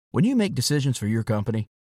When you make decisions for your company,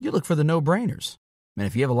 you look for the no-brainers. And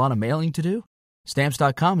if you have a lot of mailing to do,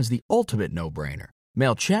 Stamps.com is the ultimate no-brainer.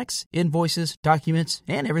 Mail checks, invoices, documents,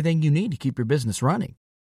 and everything you need to keep your business running.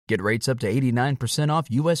 Get rates up to 89% off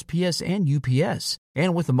USPS and UPS.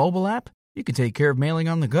 And with the mobile app, you can take care of mailing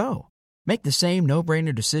on the go. Make the same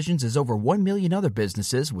no-brainer decisions as over 1 million other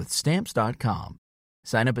businesses with Stamps.com.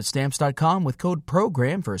 Sign up at Stamps.com with code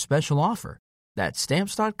PROGRAM for a special offer. That's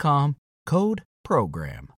Stamps.com, code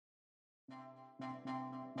PROGRAM.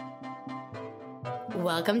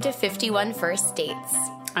 Welcome to 51 First Dates.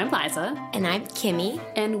 I'm Liza. And I'm Kimmy.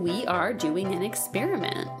 And we are doing an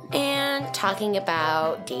experiment. And talking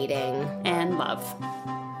about dating. And love.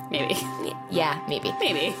 Maybe. Yeah, maybe.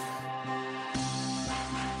 Maybe.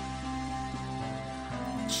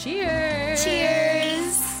 Cheers!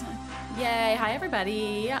 Cheers! Yay. Hi,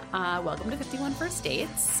 everybody. Welcome to 51 First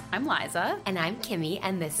Dates. I'm Liza. And I'm Kimmy,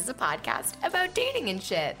 and this is a podcast about dating and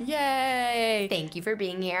shit. Yay! Thank you for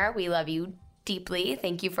being here. We love you deeply.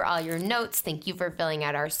 Thank you for all your notes. Thank you for filling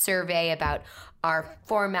out our survey about our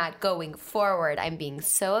format going forward. I'm being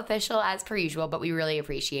so official as per usual, but we really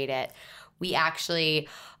appreciate it. We actually,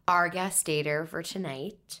 our guest dater for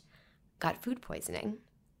tonight got food poisoning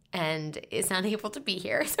and is not able to be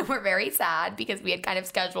here. So we're very sad because we had kind of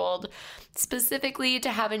scheduled specifically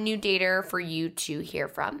to have a new dater for you to hear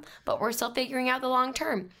from, but we're still figuring out the long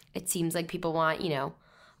term. It seems like people want,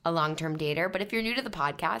 a long-term dater, but if you're new to the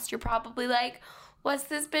podcast, you're probably like, what's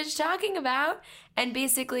this bitch talking about? And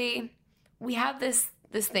basically, we have this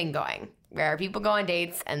thing going where people go on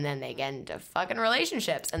dates and then they get into fucking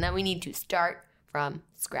relationships, and then we need to start from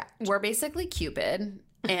scratch. We're basically Cupid,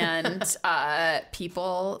 and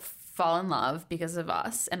people fall in love because of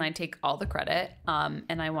us, and I take all the credit,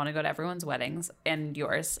 and I want to go to everyone's weddings and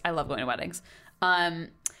yours. I love going to weddings.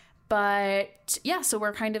 But yeah, so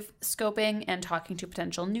we're kind of scoping and talking to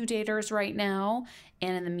potential new daters right now.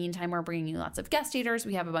 And in the meantime, we're bringing you lots of guest daters.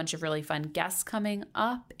 We have a bunch of really fun guests coming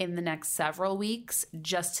up in the next several weeks.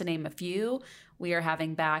 Just to name a few, we are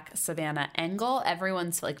having back Savannah Engel, one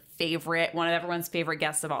of everyone's favorite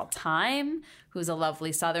guests of all time, who's a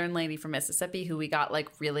lovely Southern lady from Mississippi who we got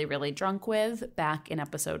really, really drunk with back in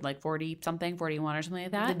episode 40-something, 41 or something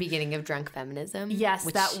like that. The beginning of drunk feminism. Yes,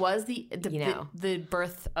 that was the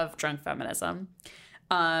birth of drunk feminism.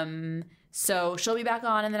 So she'll be back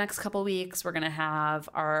on in the next couple weeks. We're going to have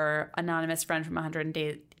our anonymous friend from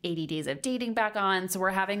 180 Days of Dating back on. So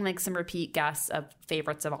we're having some repeat guests of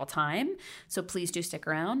favorites of all time. So please do stick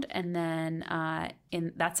around. And then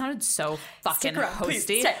that sounded so fucking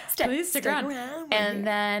hosty. Please stick around. And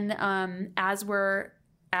then as we're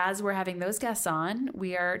having those guests on,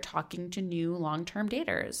 we are talking to new long-term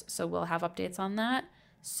daters. So we'll have updates on that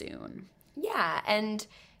soon. Yeah. And,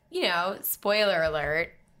 spoiler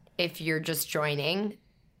alert, if you're just joining,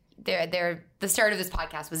 the start of this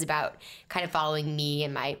podcast was about kind of following me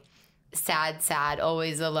and my sad,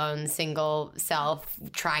 always alone, single self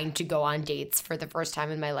trying to go on dates for the first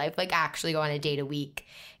time in my life, actually go on a date a week.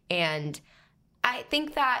 And I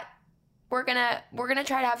think that we're gonna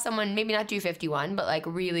try to have someone maybe not do 51, but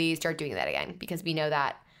really start doing that again, because we know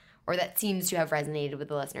that, or that seems to have resonated with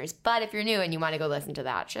the listeners. But if you're new and you want to go listen to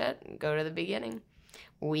that shit, go to the beginning.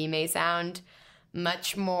 We may sound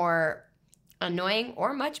much more annoying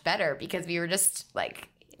or much better because we were just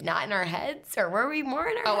not in our heads, or were we more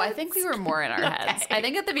in our heads? I think we were more in our heads. I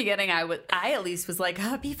think at the beginning I at least was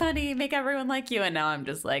be funny, make everyone like you, and now I'm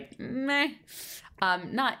just meh.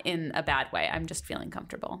 Not in a bad way. I'm just feeling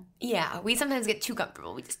comfortable. Yeah, we sometimes get too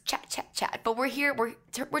comfortable. We just chat. But we're here.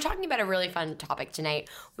 We're talking about a really fun topic tonight.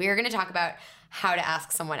 We are going to talk about how to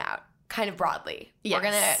ask someone out, kind of broadly.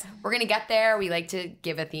 Yes. We're gonna get there. We like to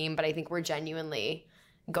give a theme, but I think we're genuinely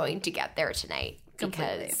going to get there tonight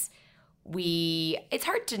because it's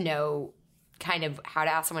hard to know kind of how to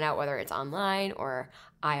ask someone out, whether it's online or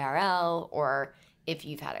IRL, or if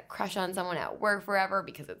you've had a crush on someone at work forever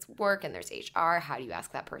because it's work and there's HR. How do you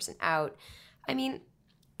ask that person out? I mean,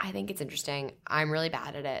 I think it's interesting. I'm really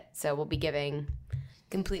bad at it, so we'll be giving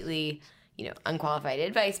completely unqualified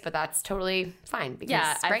advice, but that's totally fine.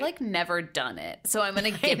 Because, I've never done it, so I'm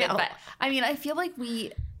gonna give it back. I mean, I feel like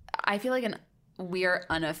we're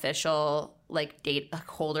unofficial date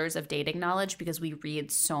holders of dating knowledge because we read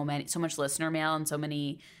so much listener mail and so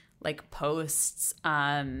many posts,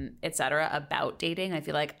 etc. about dating. I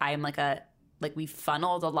feel like I'm we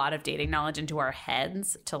funneled a lot of dating knowledge into our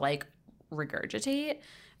heads to regurgitate.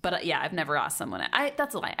 But I've never asked someone out.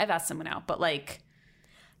 That's a lie. I've asked someone out, but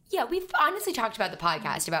yeah, we've honestly talked about the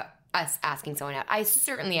podcast about us asking someone out. I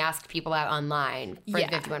certainly asked people out online for the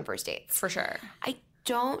 51 First Dates. For sure. I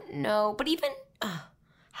don't know, but even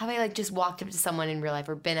Have I like just walked up to someone in real life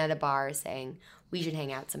or been at a bar saying we should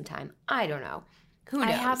hang out sometime? I don't know. Who knows?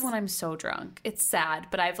 I have when I'm so drunk. It's sad,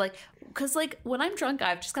 but I've like, because like when I'm drunk,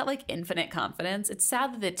 I've just got like infinite confidence. It's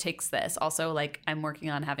sad that it takes this. Also, like I'm working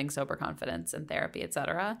on having sober confidence and therapy,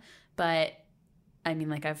 etc. But I mean,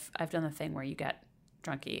 like I've done the thing where you get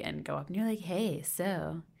drunky and go up and you're like, hey,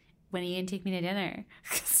 so when are you gonna take me to dinner?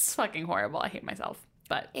 It's fucking horrible. I hate myself,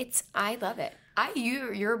 but I love it.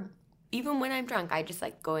 You're even when I'm drunk, I just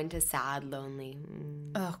like go into sad, lonely.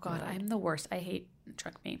 Oh God, I'm the worst. I hate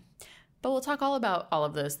drunk me. But we'll talk all about all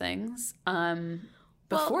of those things.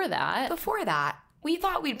 Before that, we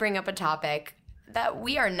thought we'd bring up a topic that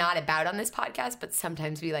we are not about on this podcast, but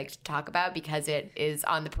sometimes we like to talk about because it is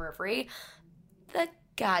on the periphery. The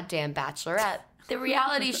goddamn Bachelorette. The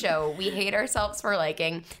reality show we hate ourselves for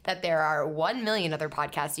liking, that there are 1 million other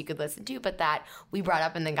podcasts you could listen to, but that we brought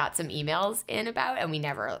up and then got some emails in about, and we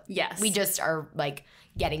never. Yes. We just are like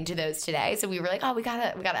getting to those today. So we were like, oh, we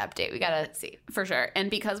gotta update. We gotta see. For sure. And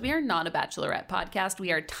because we are not a Bachelorette podcast,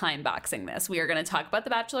 we are time boxing this. We are going to talk about the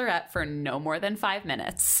Bachelorette for no more than 5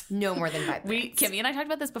 minutes. No more than 5 minutes. Kimmy and I talked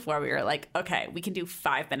about this before. We were like, okay, we can do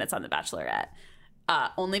 5 minutes on the Bachelorette.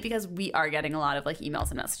 Only because we are getting a lot of like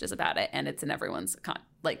emails and messages about it, and it's in everyone's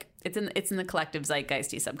it's in the collective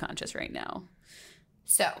zeitgeisty subconscious right now.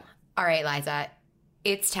 So, all right, Liza,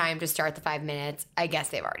 it's time to start the 5 minutes. I guess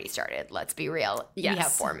they've already started. Let's be real. Yes. We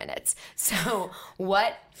have 4 minutes. So,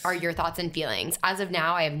 what are your thoughts and feelings? As of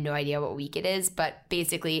now, I have no idea what week it is, but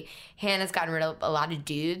basically, Hannah's gotten rid of a lot of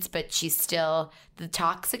dudes, but she's still the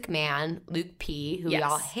toxic man, Luke P, who we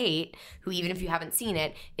all hate, who even if you haven't seen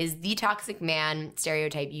it, is the toxic man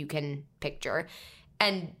stereotype you can picture.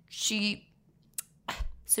 And she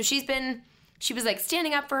was like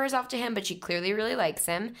standing up for herself to him, but she clearly really likes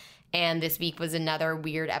him. And this week was another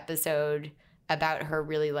weird episode about her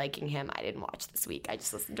really liking him. I didn't watch this week. I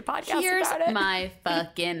just listened to podcasts about it. Here's my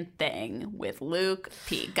fucking thing with Luke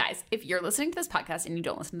P. Guys, if you're listening to this podcast and you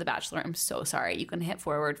don't listen to The Bachelor, I'm so sorry. You can hit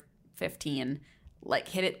forward 15, like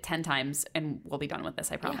hit it 10 times and we'll be done with this,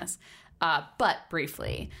 I promise. Yeah. But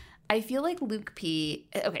briefly, I feel like Luke P.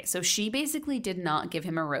 Okay, so she basically did not give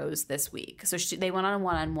him a rose this week. So they went on a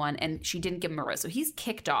one-on-one and she didn't give him a rose. So he's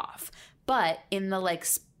kicked off. But in the like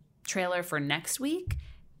trailer for next week,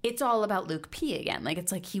 it's all about Luke P again. Like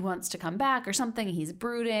it's like he wants to come back or something. He's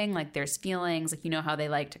brooding. Like there's feelings. Like you know how they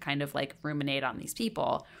like to kind of like ruminate on these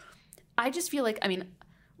people. I just feel like, I mean,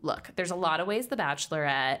 look, there's a lot of ways The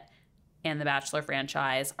Bachelorette and the Bachelor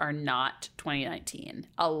franchise are not 2019.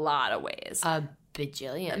 A lot of ways. A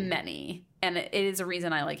bajillion. Many. And it is a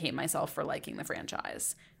reason I like hate myself for liking the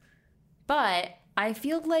franchise. But I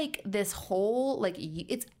feel like this whole like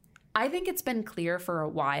I think it's been clear for a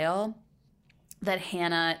while that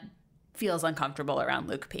Hannah feels uncomfortable around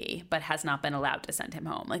Luke P, but has not been allowed to send him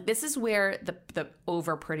home. Like this is where the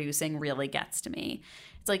overproducing really gets to me.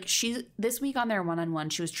 It's like this week on their one-on-one,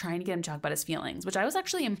 she was trying to get him to talk about his feelings, which I was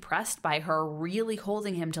actually impressed by her really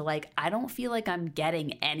holding him to like, I don't feel like I'm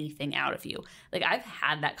getting anything out of you. Like I've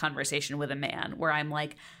had that conversation with a man where I'm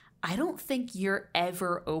like, I don't think you're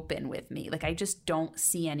ever open with me. Like I just don't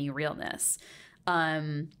see any realness.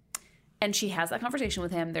 And she has that conversation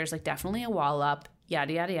with him. There's like definitely a wall up,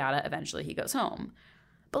 yada, yada, yada. Eventually he goes home.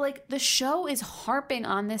 But like the show is harping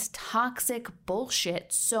on this toxic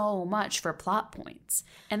bullshit so much for plot points.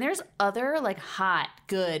 And there's other like hot,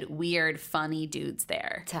 good, weird, funny dudes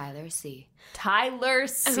there. Tyler C.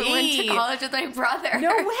 Who went to college with my brother.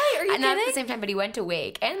 No way. Are you and not kidding? at the same time, but he went to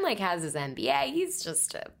Wake and like has his MBA. He's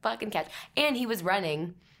just a fucking catch. And he was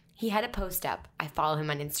running. He had a post up. I follow him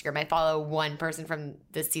on Instagram. I follow one person from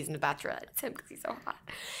this season of Bachelorette. It's him because he's so hot.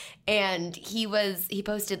 And he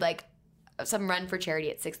posted like some run for charity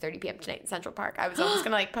at 6:30 p.m. tonight in Central Park. I was almost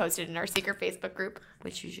gonna like post it in our secret Facebook group,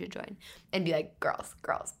 which you should join, and be like, girls,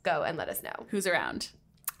 go and let us know who's around.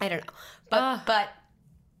 I don't know, but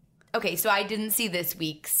okay. So I didn't see this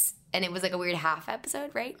week's, and it was like a weird half episode,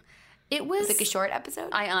 right? It was like a short episode.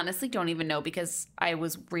 I honestly don't even know because I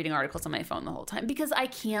was reading articles on my phone the whole time because I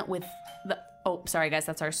can't with the. Oh, sorry guys,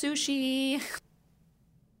 that's our sushi.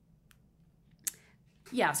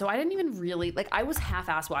 Yeah, so I didn't even really, like, I was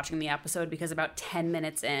half-assed watching the episode because about 10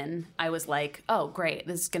 minutes in, I was like, oh, great,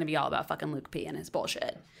 this is going to be all about fucking Luke P and his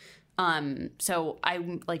bullshit. So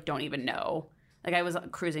I, like, don't even know. Like, I was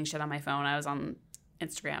cruising shit on my phone. I was on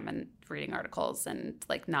Instagram and reading articles and,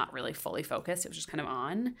 like, not really fully focused. It was just kind of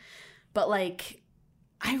on. But, like,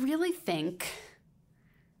 I really think,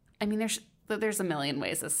 I mean, there's a million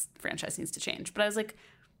ways this franchise needs to change. But I was like,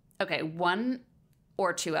 okay, 1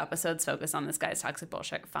 or 2 episodes focus on this guy's toxic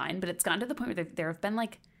bullshit, fine. But it's gotten to the point where there have been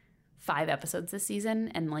like 5 episodes this season,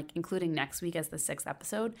 and like including next week as the 6th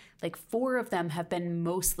episode, like 4 of them have been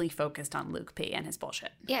mostly focused on Luke P and his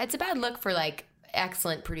bullshit. Yeah, it's a bad look for like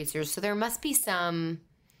excellent producers. So there must be some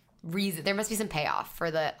reason, there must be some payoff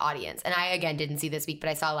for the audience. And I, again, didn't see this week, but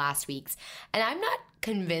I saw last week's. And I'm not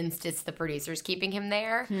convinced it's the producers keeping him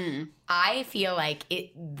there. I feel like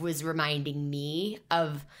it was reminding me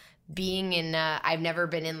of being in I've never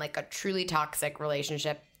been in like a truly toxic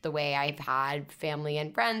relationship the way I've had family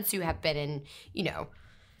and friends who have been in, you know,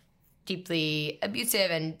 deeply abusive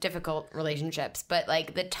and difficult relationships. But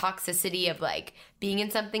like the toxicity of like being in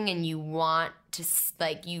something and you want to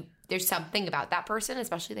like there's something about that person,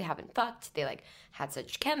 especially they haven't fucked. They like had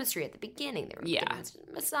such chemistry at the beginning. They were giving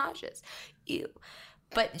massages. Ew.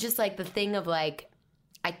 But just like the thing of like,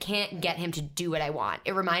 I can't get him to do what I want.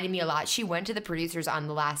 It reminded me a lot. She went to the producers on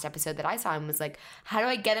the last episode that I saw and was like, how do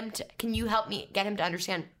I get him to, can you help me get him to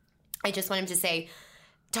understand? I just want him to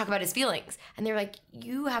talk about his feelings. And they're like,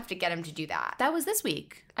 you have to get him to do that. That was this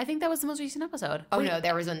week. I think that was the most recent episode. Oh, no,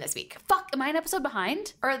 there was one this week. Fuck, am I an episode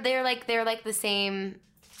behind? Or they're like the same,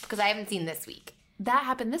 because I haven't seen this week. That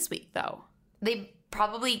happened this week, though. They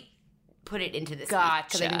probably put it into this week. Gotcha.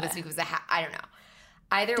 Because I think this week was I don't know.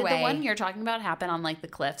 Either Did way. the one you're talking about happen on like the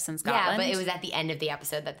cliffs in Scotland? Yeah, but it was at the end of the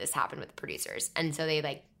episode that this happened with the producers. And so they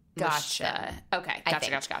like Gotcha. Okay.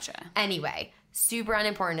 Gotcha. Anyway, super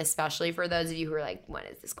unimportant, especially for those of you who are like, when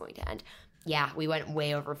is this going to end? Yeah, we went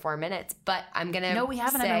way over 4 minutes, but I'm going to No, we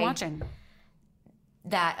haven't. I've been watching.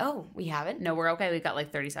 We haven't? No, we're okay. We've got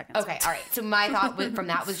like 30 seconds. Okay, all right. So my thought from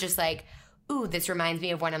that was just like, ooh, this reminds me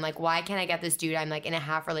of when I'm like, why can't I get this dude I'm like in a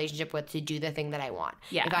half relationship with to do the thing that I want?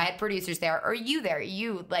 Yeah. If I had producers there or you there,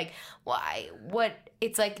 like, why? What?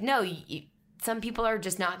 It's like, no, some people are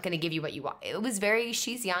just not going to give you what you want. It was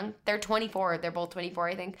she's young. They're 24. They're both 24,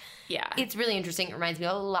 I think. Yeah. It's really interesting. It reminds me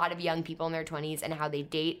of a lot of young people in their 20s and how they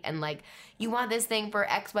date. And like, you want this thing for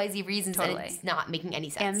XYZ reasons and it's not making any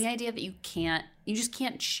sense. And the idea that you just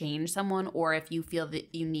can't change someone, or if you feel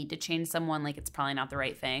that you need to change someone, like it's probably not the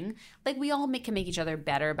right thing. Like we all can make each other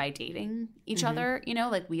better by dating each other, you know?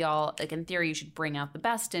 Like we all, like in theory, you should bring out the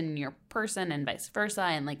best in your person and vice versa.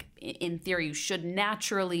 And like in theory, you should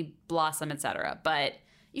naturally blossom, etc. But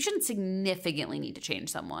you shouldn't significantly need to change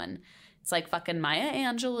someone. It's like fucking Maya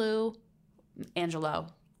Angelou.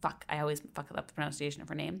 Fuck, I always fuck up the pronunciation of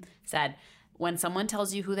her name. Said, when someone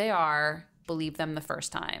tells you who they are, believe them the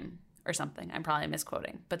first time. Or something. I'm probably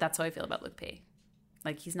misquoting. But that's how I feel about Luke P.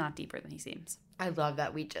 Like, he's not deeper than he seems. I love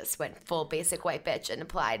that we just went full basic white bitch and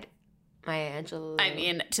applied Maya Angelou. I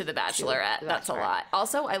mean, to The Bachelorette. That's a lot.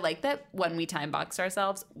 Also, I like that when we time box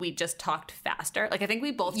ourselves, we just talked faster. Like, I think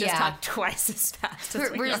we both just talked twice as fast as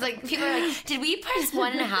we're just like, people are like, did we press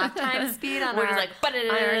 1.5 times speed on we're our, just like, on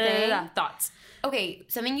our thing? Thoughts. Okay,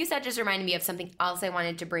 something you said just reminded me of something else I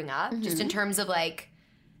wanted to bring up, just in terms of like,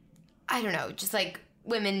 I don't know, just like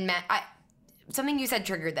women, men. Something you said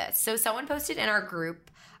triggered this. So someone posted in our group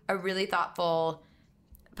a really thoughtful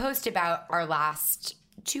post about our last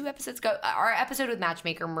 2 episodes ago, our episode with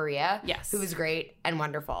matchmaker Maria, yes, who was great and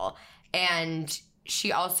wonderful. And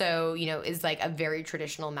she also, you know, is like a very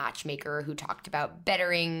traditional matchmaker who talked about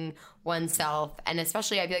bettering oneself. And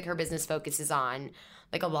especially I feel like her business focuses on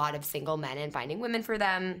like a lot of single men and finding women for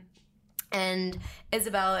them. And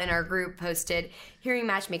Isabel in our group posted, hearing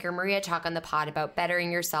matchmaker Maria talk on the pod about bettering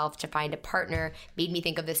yourself to find a partner made me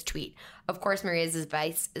think of this tweet. Of course, Maria's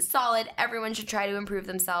advice is solid. Everyone should try to improve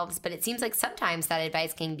themselves, but it seems like sometimes that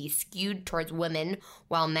advice can be skewed towards women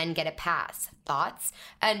while men get a pass. Thoughts?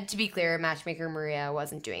 And to be clear, matchmaker Maria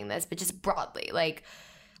wasn't doing this, but just broadly. Like,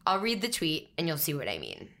 I'll read the tweet and you'll see what I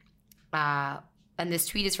mean. And this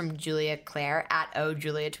tweet is from Julia Claire at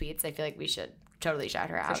 @OJuliaTweets. I feel like we should totally shout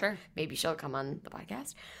her out. For sure. Maybe she'll come on the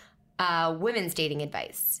podcast. Women's dating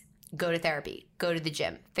advice. Go to therapy. Go to the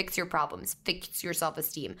gym. Fix your problems. Fix your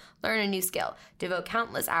self-esteem. Learn a new skill. Devote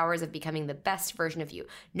countless hours of becoming the best version of you.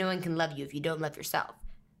 No one can love you if you don't love yourself.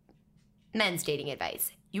 Men's dating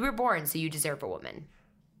advice. You were born, so you deserve a woman.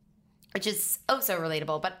 Which is oh so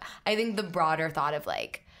relatable. But I think the broader thought of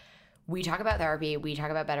like, we talk about therapy. We talk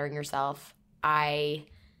about bettering yourself. I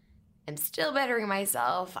am still bettering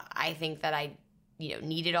myself. I think that I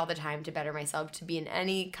needed all the time to better myself to be in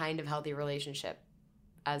any kind of healthy relationship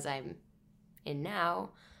as I'm in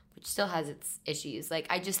now, which still has its issues. Like,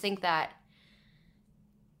 I just think that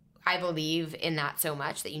I believe in that so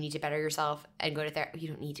much that you need to better yourself and go to therapy. You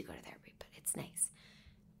don't need to go to therapy, but it's nice.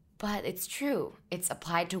 But it's true. It's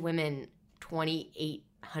applied to women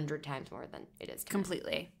 2,800 times more than it is to men.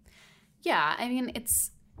 Completely. Yeah, I mean,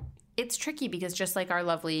 it's tricky because just like our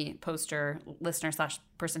lovely poster listener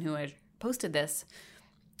 / person who had posted this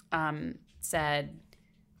said,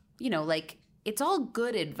 you know, like, it's all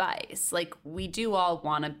good advice. Like, we do all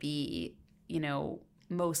want to be, you know,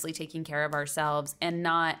 mostly taking care of ourselves and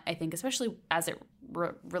not, I think, especially as it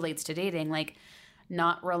relates to dating, like,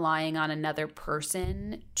 not relying on another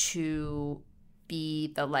person to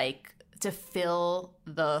be the, like, to fill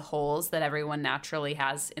the holes that everyone naturally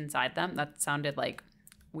has inside them. That sounded like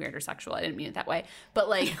weird or sexual. I didn't mean it that way. But,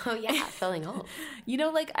 like, Oh, yeah, filling holes. You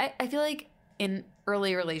know, like, I feel like in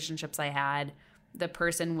early relationships I had, the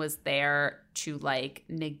person was there to, like,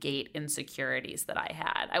 negate insecurities that I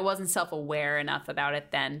had. I wasn't self-aware enough about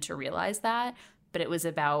it then to realize that, but it was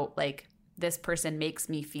about, like, this person makes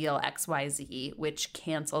me feel XYZ, which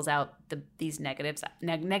cancels out these negative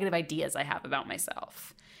ideas I have about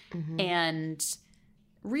myself. Mm-hmm. And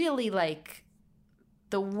really, like,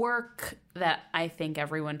 the work that I think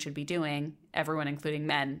everyone should be doing, everyone including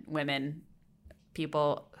men, women,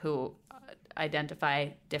 people who identify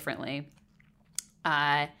differently,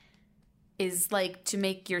 is, like, to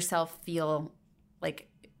make yourself feel like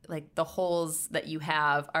the holes that you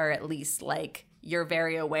have are at least, like, you're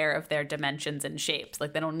very aware of their dimensions and shapes.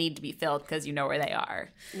 Like, they don't need to be filled because you know where they are.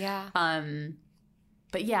 Yeah.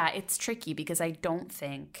 But yeah, it's tricky because I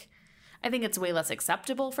think it's way less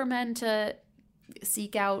acceptable for men to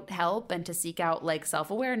seek out help and to seek out, like,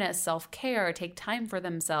 self-awareness, self-care, take time for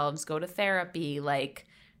themselves, go to therapy, like,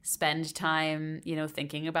 spend time, you know,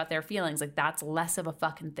 thinking about their feelings. Like, that's less of a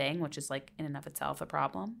fucking thing, which is, like, in and of itself a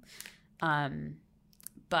problem.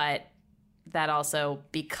 But that also,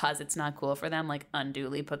 because it's not cool for them, like,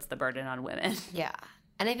 unduly puts the burden on women. Yeah.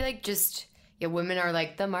 And I feel like women are,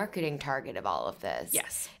 like, the marketing target of all of this.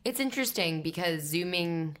 Yes. It's interesting because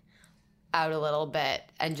zooming out a little bit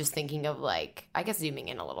and just thinking of, like, I guess zooming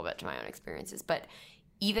in a little bit to my own experiences, but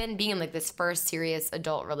even being in, like, this first serious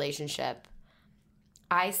adult relationship,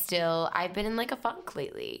 I've been in, like, a funk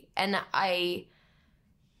lately. And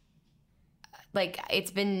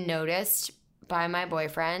it's been noticed by my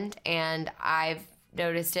boyfriend, and I've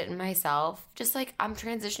noticed it in myself. Just, like, I'm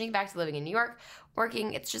transitioning back to living in New York,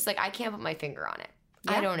 working. It's just, like, I can't put my finger on it.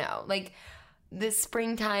 Yeah. I don't know. Like, this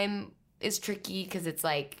springtime is tricky because it's,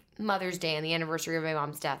 like, Mother's Day and the anniversary of my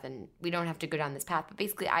mom's death, and we don't have to go down this path. But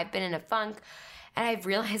basically, I've been in a funk, and I've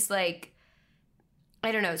realized, like,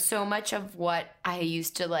 I don't know, so much of what I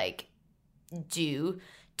used to, like, do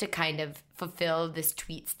to kind of fulfill this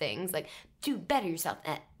tweets things, like, do better yourself,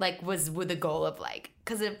 like, was with the goal of, like,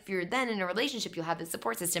 because if you're then in a relationship, you'll have the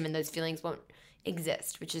support system and those feelings won't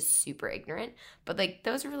exist, which is super ignorant. But, like,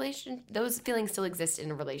 those feelings still exist in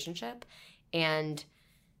a relationship, and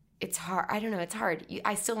it's hard. I don't know, it's hard.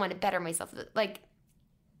 I still want to better myself. Like,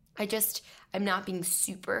 I'm not being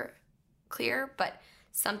super clear, but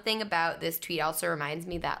something about this tweet also reminds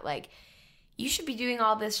me that, like, you should be doing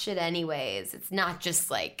all this shit anyways. It's not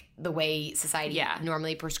just, like, the way society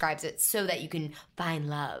normally prescribes it so that you can find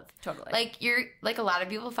love. Totally. Like, a lot of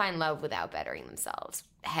people find love without bettering themselves.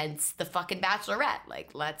 Hence the fucking Bachelorette.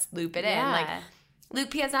 Like, let's loop it in. Like,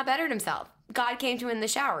 Luke P has not bettered himself. God came to him in the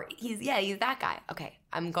shower. He's that guy. Okay,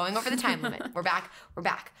 I'm going over the time limit. We're back.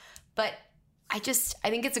 But I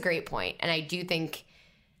think it's a great point. And I do think,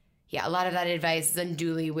 a lot of that advice is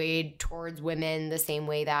unduly weighed towards women, the same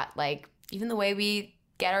way that, like, even the way we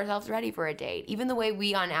get ourselves ready for a date, even the way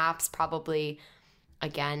we on apps probably,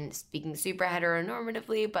 again, speaking super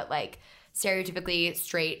heteronormatively, but, like, stereotypically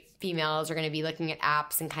straight females are going to be looking at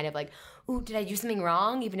apps and kind of like, ooh, did I do something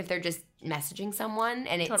wrong? Even if they're just messaging someone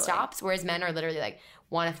and it stops. Whereas men are literally like,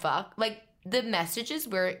 want to fuck. Like, the messages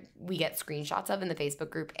where we get screenshots of in the Facebook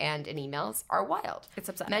group and in emails are wild. It's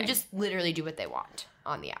upsetting. Men just literally do what they want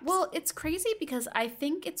on the apps. Well, it's crazy because I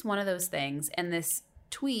think it's one of those things, and this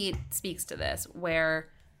tweet speaks to this, where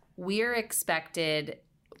we're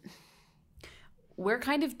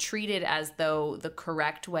kind of treated as though the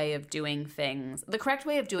correct way of doing things,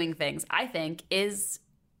 I think, is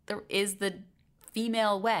the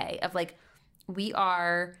female way of, like, we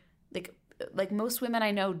are, like most women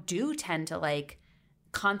I know do tend to, like,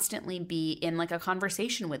 constantly be in, like, a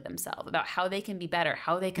conversation with themselves about how they can be better,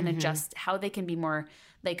 how they can adjust, how they can be more,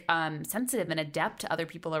 like, sensitive and adept to other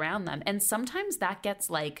people around them. And sometimes that gets,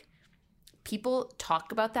 like, people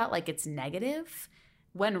talk about that like it's negative,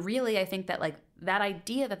 when really I think that, like, that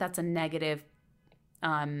idea that that's a negative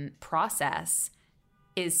process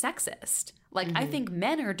is sexist. Like, I think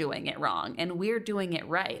men are doing it wrong and we're doing it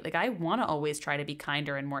right. Like, I want to always try to be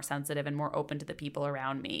kinder and more sensitive and more open to the people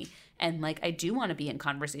around me. And, like, I do want to be in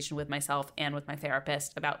conversation with myself and with my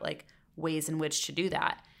therapist about, like, ways in which to do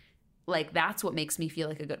that. Like, that's what makes me feel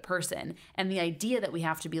like a good person. And the idea that we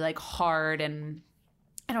have to be, like, hard and,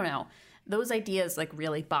 I don't know, those ideas, like,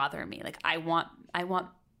 really bother me. Like, I want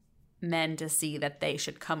men to see that they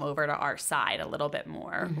should come over to our side a little bit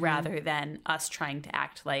more rather than us trying to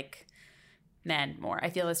act like men more. I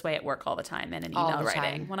feel this way at work all the time in an email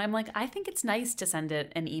writing. When I'm like, I think it's nice to send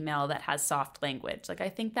an email that has soft language. Like, I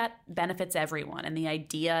think that benefits everyone. And the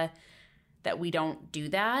idea that we don't do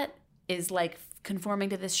that is like conforming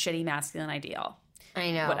to this shitty masculine ideal.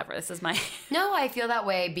 I know. Whatever. This is my... No, I feel that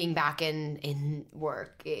way being back in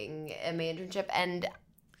working a internship. And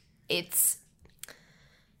it's...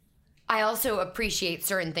 I also appreciate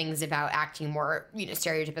certain things about acting more,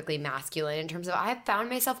 stereotypically masculine in terms of I've found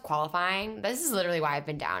myself qualifying. This is literally why I've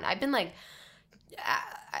been down. I've been like,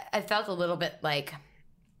 I felt a little bit like,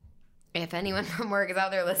 if anyone from work is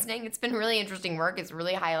out there listening, it's been really interesting work. It's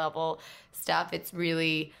really high level stuff. It's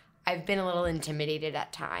really, I've been a little intimidated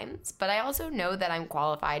at times, but I also know that I'm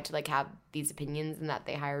qualified to like have these opinions and that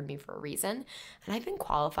they hired me for a reason. And I've been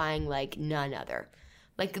qualifying like none other.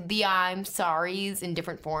 Like the I'm sorry's in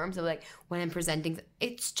different forms of like when I'm presenting,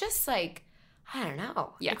 it's just like, I don't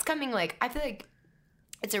know. Yeah. It's coming like, I feel like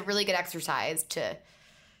it's a really good exercise to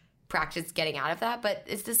practice getting out of that. But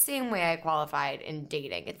it's the same way I qualified in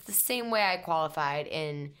dating. It's the same way I qualified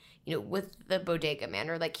in, with the bodega man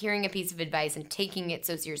or like hearing a piece of advice and taking it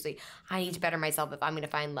so seriously. I need to better myself if I'm going to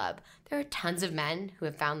find love. There are tons of men who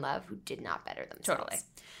have found love who did not better themselves. Totally.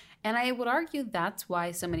 And I would argue that's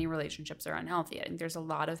why so many relationships are unhealthy. I think there's a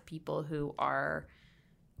lot of people who are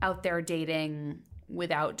out there dating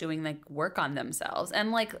without doing like work on themselves.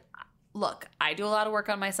 And like, look, I do a lot of work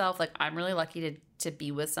on myself. Like, I'm really lucky to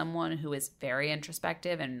be with someone who is very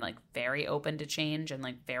introspective and like very open to change and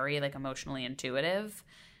like very like emotionally intuitive.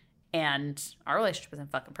 And our relationship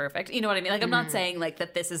isn't fucking perfect. You know what I mean? Like, I'm not saying like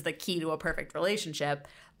that this is the key to a perfect relationship,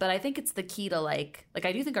 but I think it's the key to like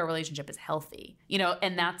I do think our relationship is healthy,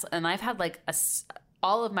 and I've had like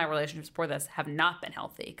all of my relationships before this have not been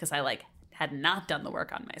healthy because I like had not done the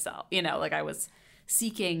work on myself, like I was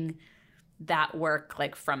seeking that work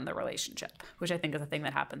like from the relationship, which I think is a thing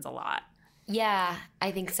that happens a lot. Yeah,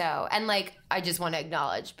 I think so. And like, I just want to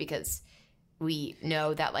acknowledge because we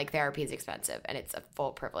know that like therapy is expensive and it's a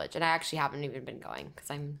full privilege. And I actually haven't even been going because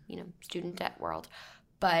I'm, student at World.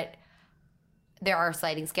 But there are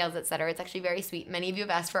sliding scales, et cetera. It's actually very sweet. Many of you have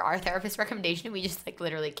asked for our therapist recommendation and we just like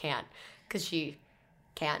literally can't because she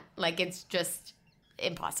can't. Like, it's just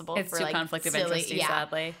impossible. It's for too like conflict of silly, interest,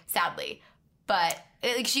 sadly. Sadly. But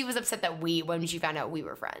like, she was upset that when she found out we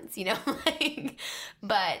were friends, like,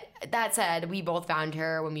 but that said, we both found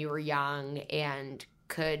her when we were young and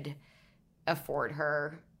could afford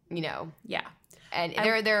her, Yeah. And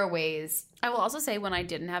there are ways. I will also say when I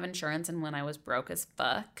didn't have insurance and when I was broke as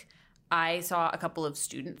fuck, I saw a couple of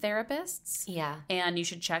student therapists. Yeah. And you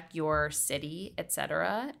should check your city,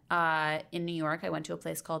 etc. In New York, I went to a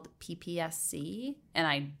place called PPSC, and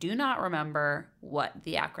I do not remember what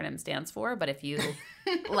the acronym stands for, but if you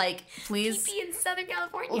like, please. PP in Southern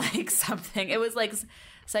California. Like something. It was like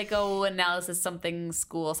psychoanalysis something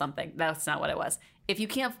school something. That's not what it was. If you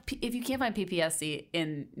can't find PPSC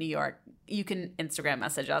in New York, you can Instagram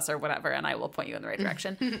message us or whatever, and I will point you in the right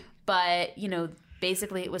direction. But,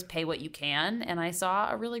 basically it was pay what you can, and I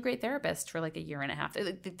saw a really great therapist for like a year and a half.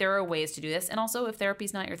 There are ways to do this, and also if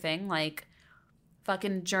therapy's not your thing, like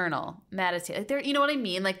fucking journal, meditate. Like, there, you know what I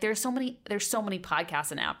mean? Like there's so many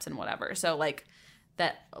podcasts and apps and whatever. So like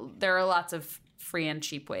that there are lots of free and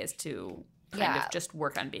cheap ways to kind of just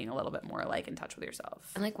work on being a little bit more like in touch with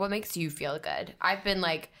yourself. And like, what makes you feel good? I've been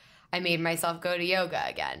like, I made myself go to yoga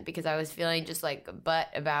again because I was feeling just like a butt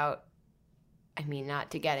about,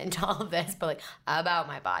 not to get into all of this, but like about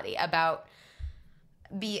my body, about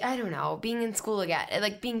being in school again,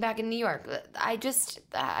 like being back in New York.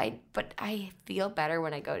 But I feel better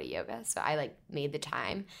when I go to yoga. So I like made the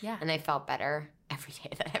time, and I felt better every day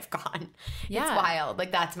that I've gone. Yeah. It's wild.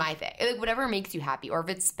 Like, that's my thing. Like, whatever makes you happy, or if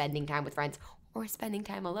it's spending time with friends or spending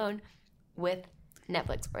time alone with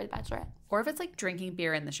Netflix or The Bachelorette. Or if it's like drinking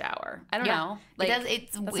beer in the shower. I don't know. Like,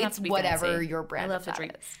 it's whatever fancy. your brand. I love to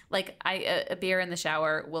drink. Is. Like, a beer in the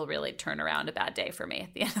shower will really turn around a bad day for me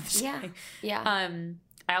at the end of the day. Yeah.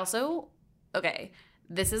 I also,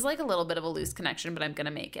 this is like a little bit of a loose connection, but I'm going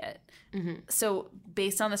to make it. Mm-hmm. So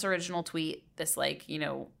based on this original tweet, this like,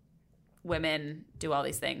 women do all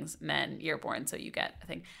these things, men, you're born, so you get a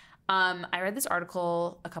thing. I read this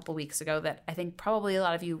article a couple weeks ago that I think probably a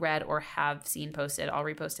lot of you read or have seen posted. I'll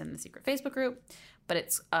repost it in the secret Facebook group. But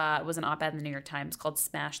it was an op-ed in the New York Times called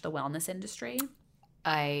Smash the Wellness Industry.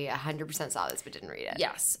 I 100% saw this but didn't read it.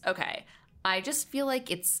 Yes. Okay. I just feel like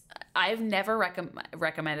I've never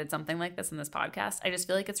recommended something like this in this podcast. I just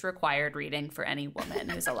feel like it's required reading for any woman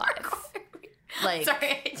who's alive. Like,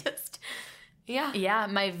 sorry, Yeah. Yeah,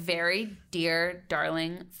 my very dear,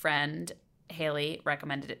 darling friend Haley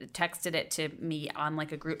recommended it, texted it to me on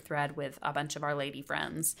like a group thread with a bunch of our lady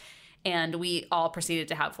friends. And we all proceeded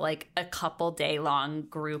to have like a couple day long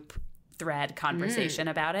group thread conversation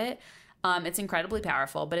about it. It's incredibly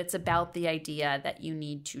powerful, but it's about the idea that you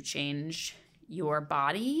need to change your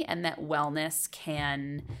body and that wellness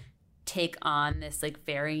can take on this like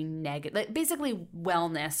very negative, like basically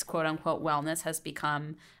wellness, quote unquote wellness, has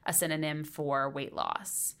become a synonym for weight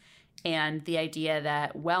loss. And the idea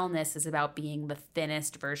that wellness is about being the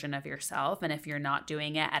thinnest version of yourself. And if you're not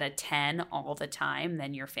doing it at a 10 all the time,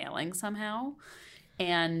 then you're failing somehow.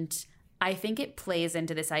 And I think it plays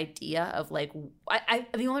into this idea of like,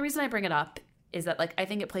 the only reason I bring it up is that like, I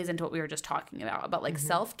think it plays into what we were just talking about like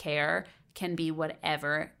self-care can be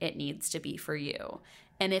whatever it needs to be for you.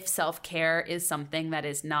 And if self-care is something that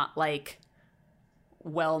is not like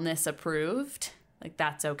wellness approved, like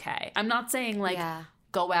that's okay. I'm not saying like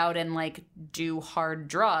go out and like do hard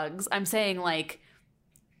drugs. I'm saying like,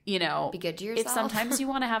 you know, be good to yourself. If sometimes you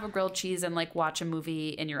want to have a grilled cheese and like watch a movie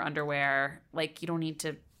in your underwear, like you don't need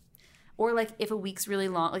to. Or like if a week's really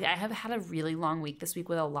long, like I have had a really long week this week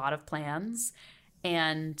with a lot of plans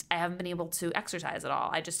and I haven't been able to exercise at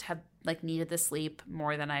all. I just have like needed the sleep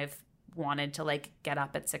more than I've wanted to like get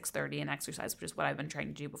up at 6:30 and exercise, which is what I've been trying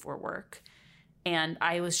to do before work. And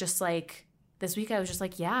I was just like, this week I was just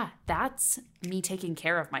like, yeah, that's me taking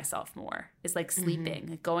care of myself more. Is like sleeping,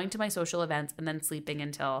 like going to my social events and then sleeping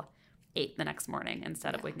until 8 the next morning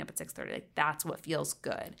instead of waking up at 6:30. Like that's what feels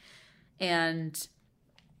good. And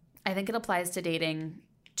I think it applies to dating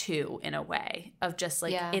too, in a way of just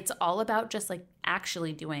like, it's all about just like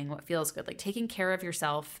actually doing what feels good. Like taking care of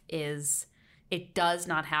yourself it does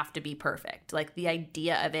not have to be perfect. Like the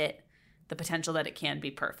idea of it, the potential that it can be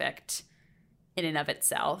perfect in and of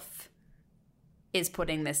itself is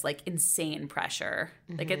putting this like insane pressure.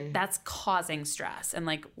 Like that's causing stress. And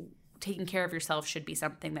like taking care of yourself should be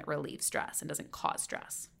something that relieves stress and doesn't cause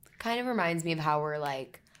stress. Kind of reminds me of how we're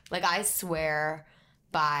like I swear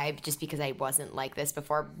by, just because I wasn't like this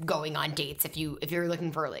before, going on dates if you're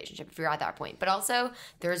looking for a relationship, if you're at that point. But also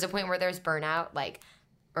there's a point where there's burnout. Like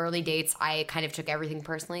early dates, I kind of took everything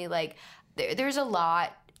personally. Like there's a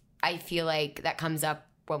lot I feel like that comes up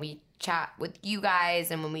when we chat with you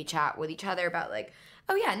guys and when we chat with each other about like,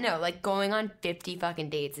 oh yeah, no, like going on 50 fucking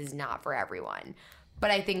dates is not for everyone.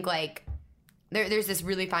 But I think like there's this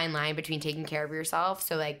really fine line between taking care of yourself.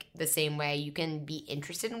 So like the same way you can be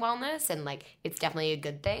interested in wellness and like it's definitely a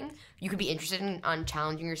good thing. You could be interested on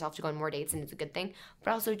challenging yourself to go on more dates and it's a good thing.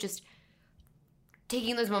 But also just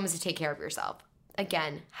taking those moments to take care of yourself.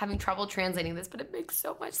 Again, having trouble translating this, but it makes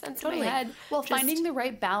so much sense in my head. Well, finding the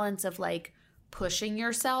right balance of like pushing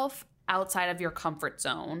yourself outside of your comfort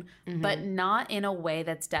zone, but not in a way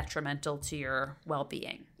that's detrimental to your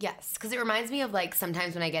well-being. Yes, because it reminds me of like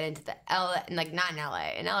sometimes when I get into the LA, like not in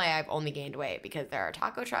LA. In LA, I've only gained weight because there are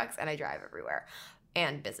taco trucks and I drive everywhere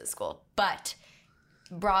and business school. But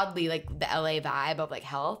broadly, like the LA vibe of like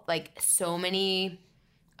health, like so many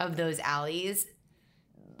of those alleys,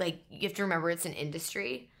 like you have to remember it's an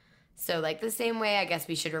industry. So like the same way, I guess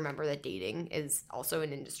we should remember that dating is also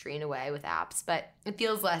an industry in a way with apps, but it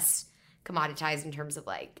feels less commoditized in terms of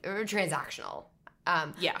like, or transactional.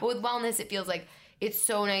 But with wellness, it feels like it's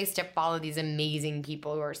so nice to follow these amazing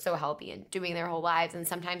people who are so healthy and doing their whole lives. And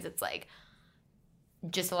sometimes it's like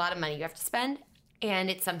just a lot of money you have to spend.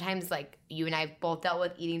 And it's sometimes like you and I both dealt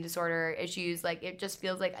with eating disorder issues. Like it just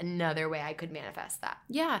feels like another way I could manifest that.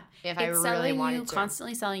 Yeah. If I really wanted to.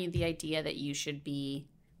 Constantly selling you the idea that you should be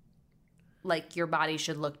like your body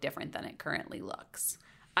should look different than it currently looks.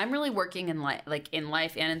 I'm really working in life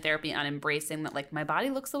and in therapy on embracing that like my body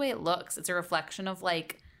looks the way it looks. It's a reflection of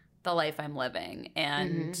like the life I'm living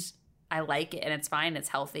and I like it and it's fine. It's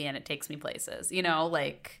healthy and it takes me places, you know,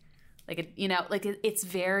 it's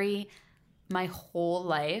very, my whole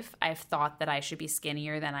life I've thought that I should be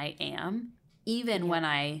skinnier than I am. Even when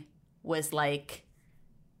I was like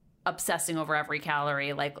obsessing over every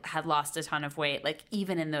calorie, like had lost a ton of weight, like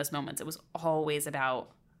even in those moments, it was always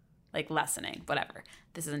about like lessening, whatever.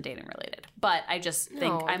 This isn't dating related. But I just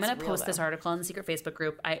think I'm going to post this article in the secret Facebook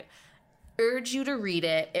group. I urge you to read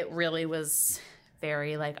it. It really was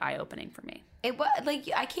very like eye-opening for me. It was like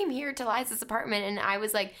I came here to Liza's apartment and I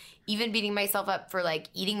was like even beating myself up for like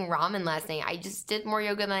eating ramen last night. I just did more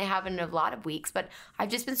yoga than I have in a lot of weeks, but I've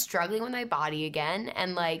just been struggling with my body again.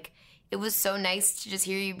 And like it was so nice to just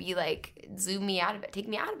hear you be like, zoom me out of it, take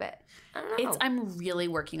me out of it. I don't know. I'm really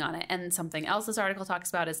working on it. And something else this article talks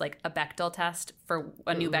about is like a Bechdel test for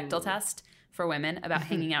a new Bechdel test for women about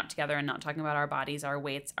hanging out together and not talking about our bodies, our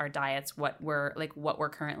weights, our diets, what we're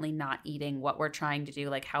currently not eating, what we're trying to do,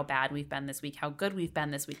 like how bad we've been this week, how good we've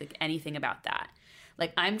been this week, like anything about that.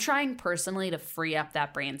 Like I'm trying personally to free up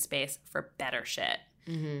that brain space for better shit.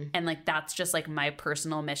 And like that's just like my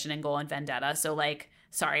personal mission and goal and vendetta. So like,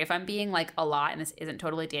 sorry if I'm being like a lot and this isn't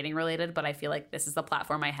totally dating related, but I feel like this is the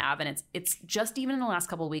platform I have. And it's just even in the last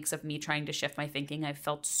couple of weeks of me trying to shift my thinking, I've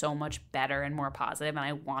felt so much better and more positive, and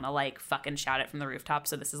I want to like fucking shout it from the rooftop.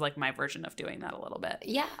 So this is like my version of doing that a little bit.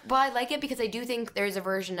 Yeah. Well, I like it because I do think there's a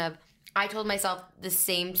version of, I told myself the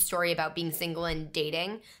same story about being single and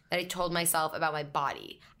dating that I told myself about my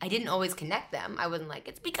body. I didn't always connect them. I wasn't like,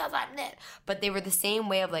 it's because I'm knit. But they were the same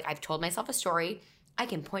way of like, I've told myself a story. I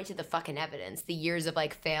can point to the fucking evidence, the years of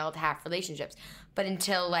like failed half relationships. But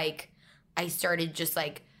until like I started just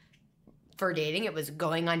like, for dating, it was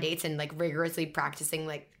going on dates and like rigorously practicing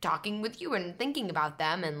like talking with you and thinking about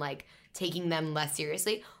them and like taking them less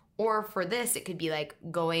seriously. Or for this, it could be like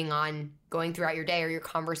going throughout your day or your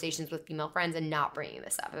conversations with female friends and not bringing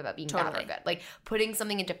this up about being bad or good. Like putting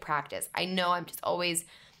something into practice. I know I'm just always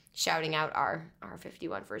shouting out our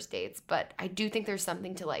 51 first dates, but I do think there's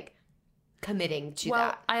something to like committing to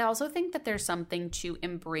that. I also think that there's something to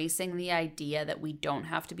embracing the idea that we don't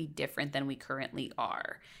have to be different than we currently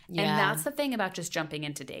are. Yeah. And that's the thing about just jumping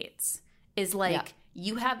into dates is like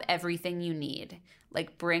you have everything you need.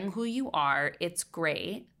 Like bring who you are. It's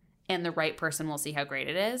great. And the right person will see how great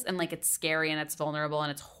it is. And like it's scary and it's vulnerable and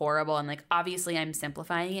it's horrible. And like obviously I'm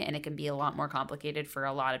simplifying it and it can be a lot more complicated for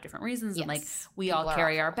a lot of different reasons. Yes. And like we all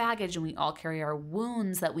carry our baggage and we all carry our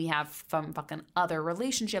wounds that we have from fucking other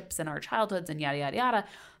relationships and our childhoods and yada, yada, yada.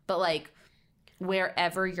 But like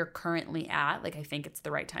wherever you're currently at, like I think it's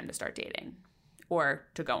the right time to start dating or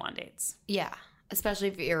to go on dates. Yeah. Especially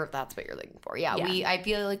if that's what you're looking for. Yeah. I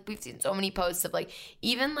feel like we've seen so many posts of like,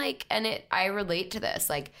 even like, and I relate to this,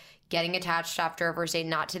 like getting attached after a first date,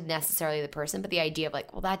 not to necessarily the person, but the idea of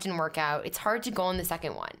like, well, that didn't work out. It's hard to go on the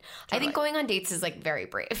second one. Totally. I think going on dates is like very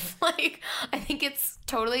brave. Like, I think it's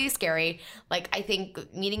totally scary. Like, I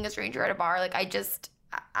think meeting a stranger at a bar, like I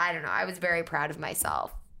don't know. I was very proud of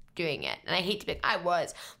myself doing it. And I hate to be, I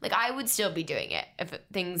would still be doing it if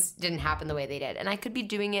things didn't happen the way they did. And I could be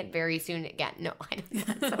doing it very soon again. No, I don't.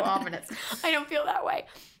 That's so ominous. I don't feel that way.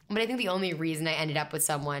 But I think the only reason I ended up with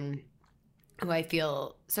someone who I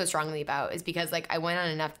feel so strongly about is because like I went on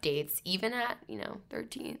enough dates, even at,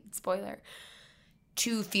 13, spoiler,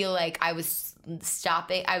 to feel like I was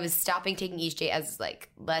stopping taking each date as like,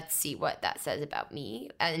 let's see what that says about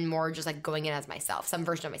me, and more just like going in as myself, some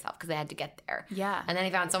version of myself, because I had to get there. Yeah. And then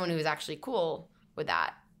I found someone who was actually cool with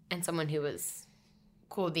that, and someone who was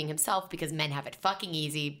cool with being himself, because men have it fucking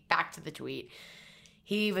easy. Back to the tweet.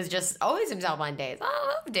 He was just always himself on dates. I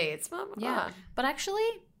love dates. Blah, blah, blah. Yeah. But actually,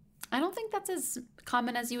 I don't think that's as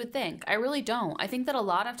common as you would think. I really don't. I think that a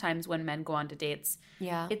lot of times when men go on to dates,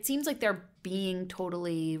 it seems like they're being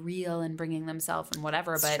totally real and bringing themselves and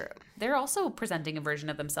whatever, but they're also presenting a version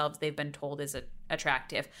of themselves they've been told is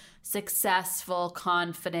attractive, successful,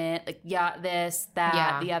 confident, like, this,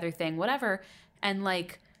 that, the other thing, whatever. And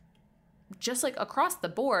like, just like across the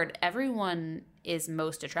board, everyone is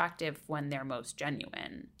most attractive when they're most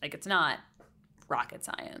genuine. Like, it's not rocket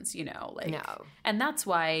science, like, no. And that's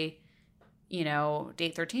why,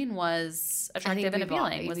 date 13 was attractive and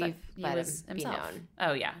appealing. Was that he was himself?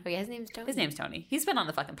 Oh yeah. Oh yeah, his name's Tony. His name's Tony. He's been on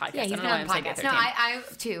the fucking podcast. Yeah, he's been on the podcast. No, I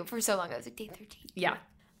too. For so long, I was like, date 13. Yeah.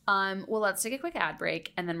 Well, let's take a quick ad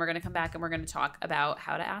break, and then we're gonna come back and we're gonna talk about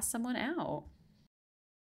how to ask someone out.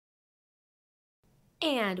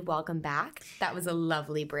 And welcome back. That was a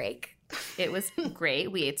lovely break. It was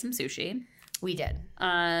great. We ate some sushi. We did.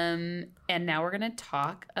 And now we're going to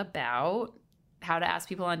talk about how to ask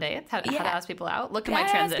people on dates, how to ask people out. Look at my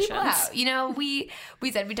transitions.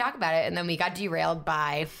 We said we'd talk about it, and then we got derailed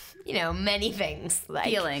by, many things. Like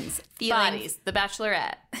feelings, bodies, The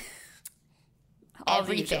Bachelorette.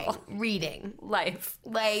 Everything. Reading. Life.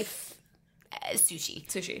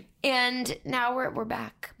 Sushi. And now we're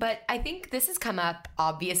back. But I think this has come up,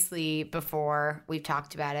 obviously, before. We've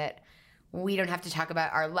talked about it. We don't have to talk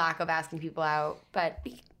about our lack of asking people out, but,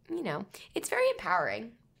 it's very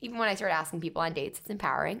empowering. Even when I start asking people on dates, it's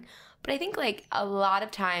empowering. But I think, like, a lot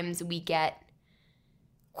of times we get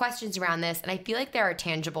questions around this, and I feel like there are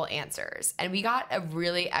tangible answers. And we got a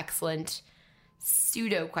really excellent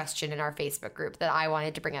pseudo question in our Facebook group that I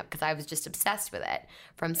wanted to bring up because I was just obsessed with it,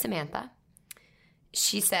 from Samantha.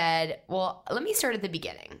 She said, well, let me start at the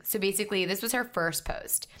beginning. So basically, this was her first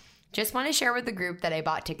post. Just want to share with the group that I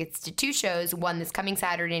bought tickets to 2 shows, one this coming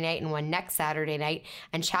Saturday night and one next Saturday night,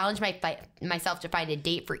 and challenge myself to find a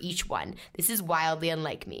date for each one. This is wildly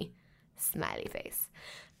unlike me. Smiley face.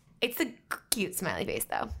 It's a cute smiley face,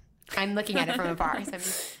 though. I'm looking at it from afar, so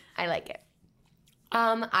I like it.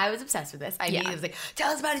 I was obsessed with this. I immediately was like,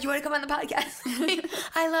 tell us about it. You want to come on the podcast?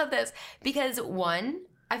 I love this. Because one,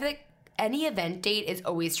 I feel like any event date is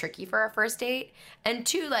always tricky for a first date. And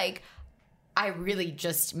two, like, I really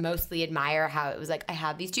just mostly admire how it was like, I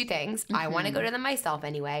have these two things. I want to go to them myself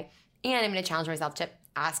anyway. And I'm going to challenge myself to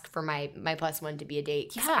ask for my plus one to be a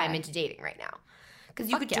date. Because I'm into dating right now. Because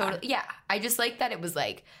you could totally, I just like that it was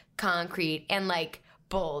like concrete and like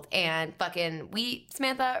bold and fucking,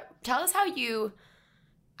 Samantha, tell us how you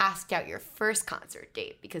asked out your first concert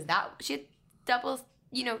date, because she had double,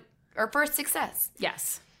 her first success.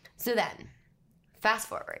 Yes. So then, fast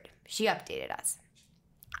forward, she updated us.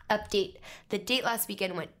 Update, the date last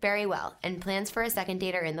weekend went very well, and plans for a second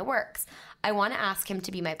date are in the works. I want to ask him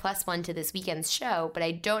to be my plus one to this weekend's show, but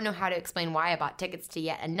I don't know how to explain why I bought tickets to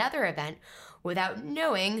yet another event without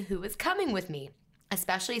knowing who was coming with me,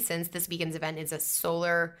 especially since this weekend's event is a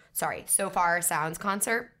Sofar Sounds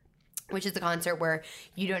concert, which is a concert where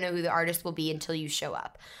you don't know who the artist will be until you show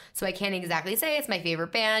up. So I can't exactly say it's my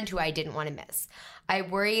favorite band who I didn't want to miss. I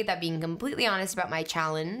worry that being completely honest about my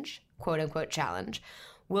challenge, quote-unquote challenge,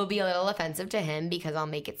 will be a little offensive to him because I'll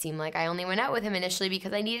make it seem like I only went out with him initially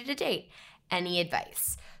because I needed a date. Any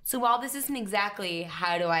advice? So while this isn't exactly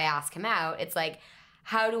how do I ask him out, it's like,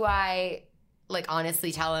 how do I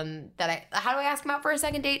honestly tell him how do I ask him out for a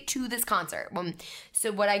second date to this concert?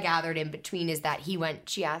 So what I gathered in between is that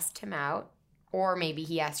she asked him out, or maybe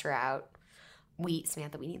he asked her out.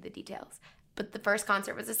 Samantha, we need the details. But the first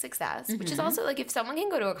concert was a success, which is also like, if someone can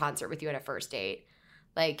go to a concert with you at a first date,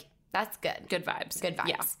 like, that's good. Good vibes. Good vibes.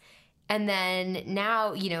 Yeah. And then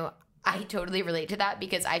now, I totally relate to that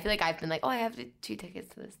because I feel like I've been like, oh, I have 2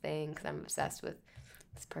 tickets to this thing because I'm obsessed with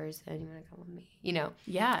this person. You want to come with me?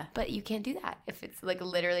 Yeah. But you can't do that if it's like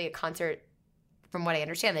literally a concert. From what I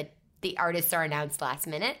understand, that the artists are announced last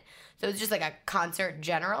minute, so it's just like a concert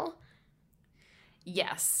general.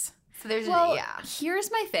 Yes. So there's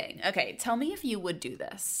Here's my thing. Okay, tell me if you would do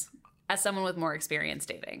this as someone with more experience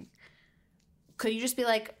dating. Could you just be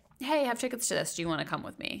like, hey, I have tickets to this. Do you want to come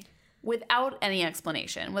with me? Without any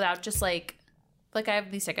explanation, without just like I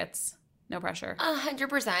have these tickets. No pressure.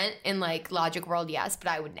 100% in like logic world, yes, but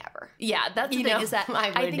I would never. Yeah, that's the thing is that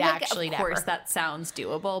I think actually of course that sounds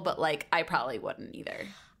doable, but like I probably wouldn't either.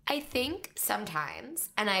 I think sometimes,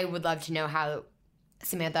 and I would love to know how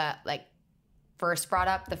Samantha like first brought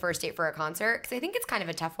up the first date for a concert, because I think it's kind of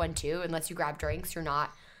a tough one too. Unless you grab drinks, you're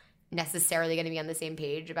not necessarily going to be on the same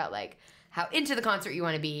page about like how into the concert you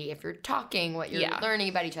want to be, if you're talking, what you're learning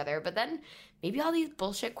about each other. But then maybe all these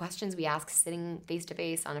bullshit questions we ask sitting face to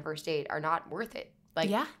face on a first date are not worth it. Like,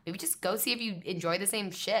 maybe just go see if you enjoy the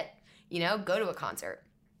same shit, go to a concert.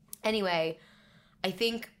 Anyway, I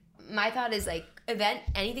think my thought is like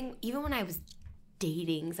anything, even when I was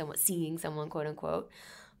dating someone, seeing someone, quote unquote,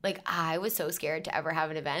 like I was so scared to ever have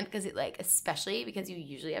an event because especially because you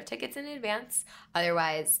usually have tickets in advance.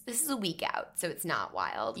 Otherwise, this is a week out, so it's not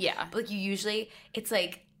wild. Yeah. But it's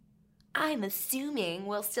like, I'm assuming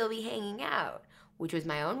we'll still be hanging out, which was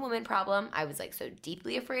my own woman problem. I was like so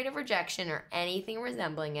deeply afraid of rejection or anything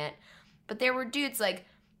resembling it. But there were dudes like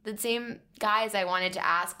the same guys I wanted to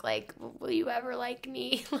ask, like, will you ever like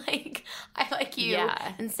me? Like, I like you.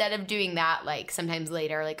 Yeah. Instead of doing that, like sometimes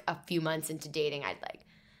later, like a few months into dating, I'd like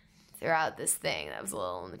throw out this thing that was a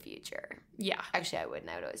little in the future. Yeah. Actually, I wouldn't.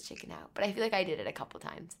 I would always chicken out. But I feel like I did it a couple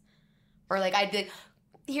times. Or like I did,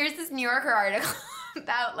 here's this New Yorker article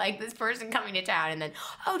about like this person coming to town, and then,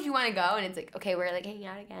 oh, do you want to go? And it's like, okay, we're like hanging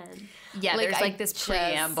out again. Yeah, like, there's like this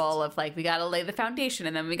preamble of like, we got to lay the foundation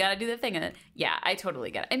and then we got to do the thing. And then, yeah, I totally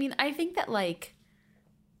get it. I mean, I think that like,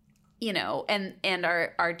 and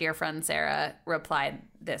our dear friend Sarah replied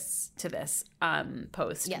to this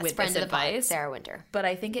post with this advice. Sarah Winter. But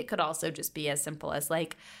I think it could also just be as simple as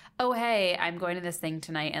like, oh, hey, I'm going to this thing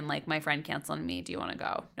tonight and like my friend canceled on me. Do you want to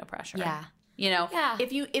go? No pressure. Yeah. Yeah.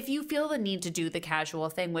 If you feel the need to do the casual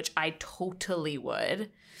thing, which I totally would,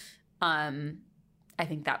 I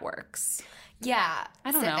think that works. Yeah.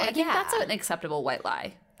 I don't know. I think that's an acceptable white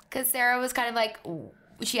lie. Because Sarah was kind of like,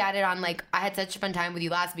 she added on like, I had such a fun time with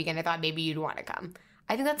you last weekend. I thought maybe you'd want to come.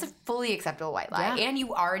 I think that's a fully acceptable white lie. Yeah. And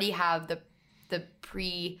you already have the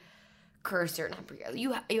precursor, not precursor.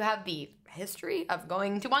 You have the history of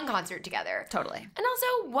going to one concert together. Totally. And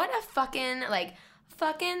also, what a fucking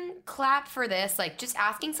clap for this. Like, just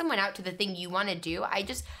asking someone out to the thing you want to do.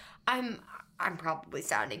 I'm probably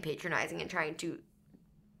sounding patronizing and trying to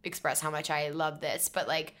express how much I love this. But,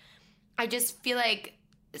 like, I just feel like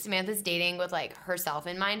Samantha's dating with, like, herself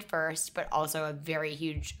in mind first, but also a very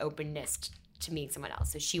huge openness to meet someone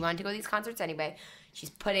else. So she wanted to go to these concerts anyway. She's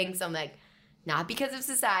putting some, like, not because of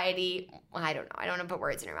society. Well, I don't know. I don't want to put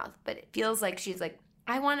words in her mouth. But it feels like she's like,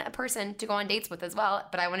 I want a person to go on dates with as well,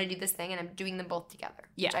 but I want to do this thing, and I'm doing them both together.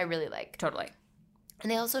 Yeah. Which I really like. Totally.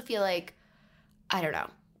 And I also feel like, I don't know,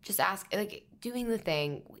 just ask, like, doing the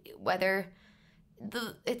thing, whether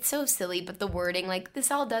it's so silly, but the wording, like, this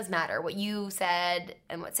all does matter. What you said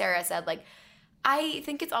and what Sarah said, like, I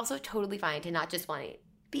think it's also totally fine to not just want to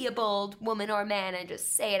be a bold woman or man and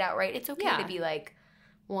just say it outright. It's okay to be like,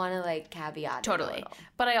 want to, like, caveat totally. it a little.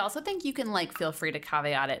 But I also think you can, like, feel free to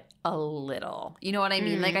caveat it a little. You know what I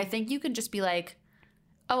mean? Like, I think you can just be like,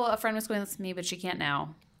 oh, a friend was going with me, but she can't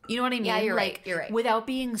now. You know what I mean? Yeah, you're like, right. You're right. Without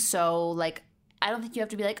being so, like, I don't think you have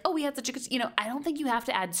to be like, oh, we had such a good, you know, I don't think you have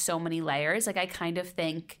to add so many layers. Like, I kind of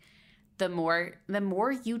think the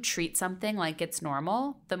more you treat something like it's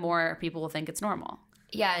normal, the more people will think it's normal.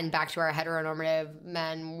 Yeah, and back to our heteronormative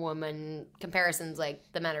men-woman comparisons, like,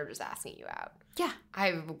 the men are just asking you out. Yeah.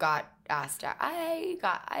 I got asked out. I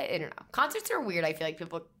don't know. Concerts are weird. I feel like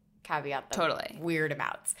people caveat them Totally. weird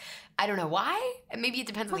amounts. I don't know why. Maybe it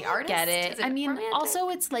depends on the artist. Get it. Is I mean, romantic? also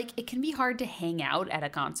it's like it can be hard to hang out at a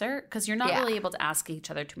concert because you're not really able to ask each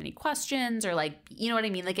other too many questions or, like, you know what I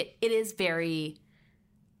mean? Like it is very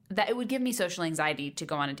that it would give me social anxiety to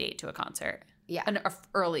go on a date to a concert. Yeah. An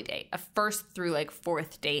early date. A first through, like,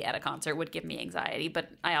 fourth date at a concert would give me anxiety, but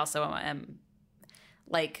I also am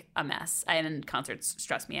like a mess. And concerts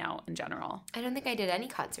stress me out in general. I don't think I did any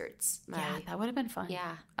concerts. Yeah, that would have been fun.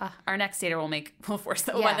 Yeah. Our next dater will force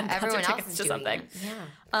them Yeah, buy them everyone concert else tickets is to doing something.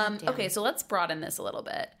 it. Yeah. Okay, so let's broaden this a little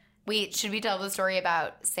bit. Wait, should we tell the story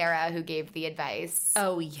about Sarah who gave the advice?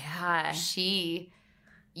 Oh, yeah.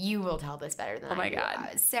 You will tell this better than I do. Oh my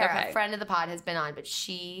God. Sarah, Okay. friend of the pod, has been on, but it's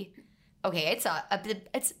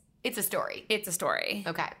a story. It's a story.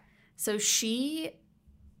 Okay. So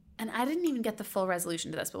and I didn't even get the full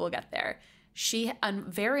resolution to this, but we'll get there. She,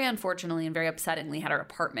 very unfortunately and very upsettingly, had her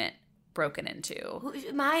apartment broken into.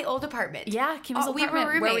 My old apartment. Yeah, Kim's old we were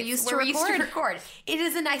apartment roommates where we used to record. It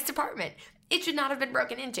is a nice apartment. It should not have been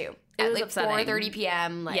broken into. At was like upsetting. 4:30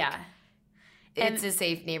 p.m. Like, Yeah. it's a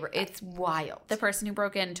safe neighbor. It's wild. The person who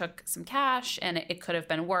broke in took some cash, and it could have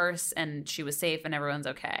been worse, and she was safe, and everyone's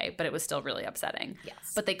okay. But it was still really upsetting.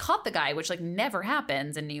 Yes. But they caught the guy, which, like, never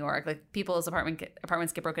happens in New York. Like, people's apartments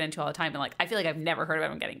get broken into all the time, and, like, I feel like I've never heard of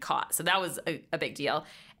anyone getting caught. So that was a big deal.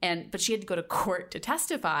 But she had to go to court to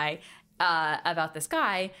testify about this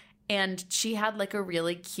guy. And she had, like, a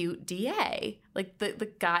really cute DA. Like,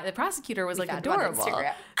 the prosecutor was, like, found him on adorable.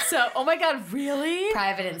 Instagram. So, oh my God, really?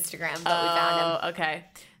 Private Instagram, but we found him. Okay.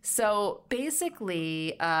 So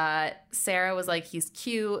basically, Sarah was like, he's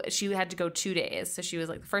cute. She had to go 2 days. So she was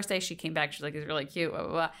like, the first day she came back, she was like, he's really cute, blah,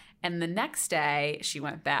 blah, blah. And the next day she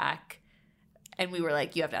went back and we were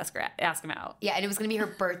like, you have to ask him out. Yeah, and it was going to be her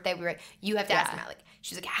birthday. We were like, you have to ask him out. Like,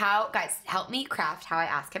 she's like, guys, help me craft how I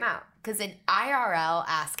ask him out. Because in IRL,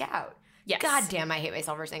 ask out. Yes. God damn, I hate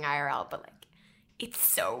myself for saying IRL, but, like,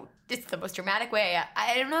 it's the most dramatic way.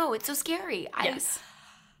 I don't know. It's so scary. Yes.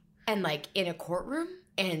 And, like, in a courtroom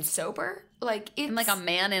and sober, like, it's... And, like, a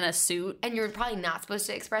man in a suit. And you're probably not supposed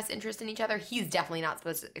to express interest in each other. He's definitely not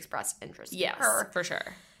supposed to express interest in her. Yes, for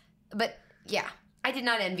sure. But, yeah. I did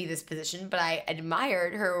not envy this position, but I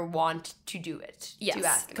admired her want to do it. Yes, to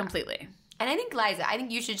ask him out. completely. And I think, Liza,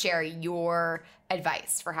 you should share your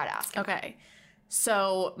advice for how to ask him. Okay.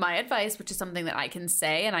 So my advice, which is something that I can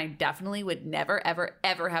say and I definitely would never, ever,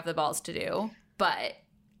 ever have the balls to do, but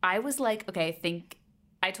I was like, okay,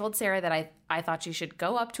 I told Sarah that I thought she should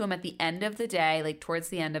go up to him at the end of the day, like towards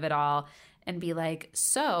the end of it all, and be like,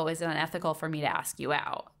 so is it unethical for me to ask you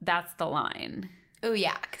out? That's the line. Oh,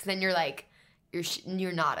 yeah, because then you're like,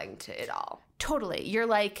 you're nodding to it all. Totally. You're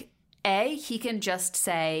like, he can just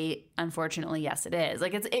say, unfortunately, yes, it is.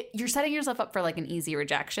 Like, you're setting yourself up for, like, an easy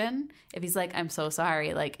rejection. If he's like, I'm so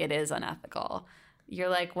sorry, like, it is unethical. You're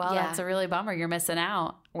like, well, that's a really bummer. You're missing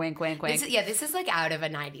out. Wink, wink, wink. This is like out of a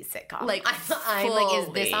 90s sitcom. Like, I'm like,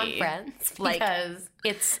 is this on fully. Friends? Like, Because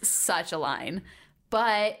it's such a line.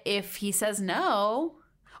 But if he says no,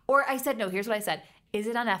 or I said no, here's what I said. Is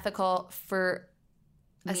it unethical for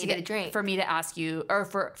us to get a drink? For me to ask you, or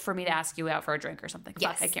for me to ask you out for a drink or something?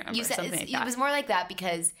 Yes. Fuck, I can't remember. You said something like that. it was more like that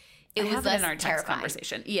because it was have less in our text terrifying.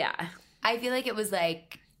 conversation. Yeah. I feel like it was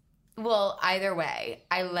like, well, either way,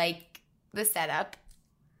 I like the setup.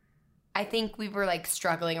 I think we were like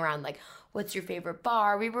struggling around like, what's your favorite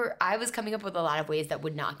bar? I was coming up with a lot of ways that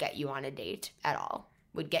would not get you on a date at all,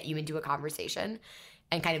 would get you into a conversation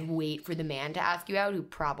and kind of wait for the man to ask you out who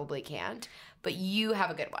probably can't. But you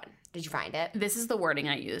have a good one. Did you find it? This is the wording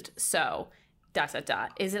I used. So, ...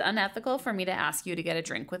 Is it unethical for me to ask you to get a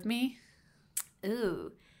drink with me?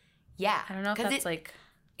 Ooh. Yeah. I don't know if that's like...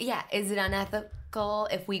 Yeah, is it unethical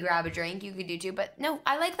if we grab a drink? You could do too. But no,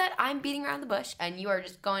 I like that I'm beating around the bush and you are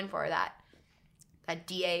just going for that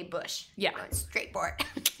DA bush. Yeah. Going straight for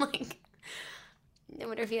it. Like, I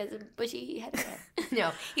wonder if he has a bushy head there.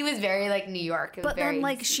 No, he was very like New York. But then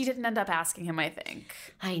like she didn't end up asking him, I think.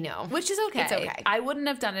 I know. Which is okay. It's okay. I wouldn't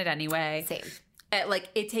have done it anyway. Same. Like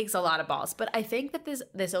it takes a lot of balls. But I think that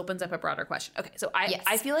this opens up a broader question. Okay, so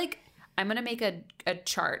I feel like I'm going to make a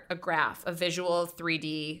chart, a graph, a visual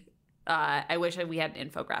 3D. I wish we had an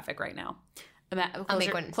infographic right now.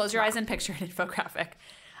 Close your eyes and picture an infographic.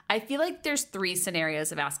 I feel like there's 3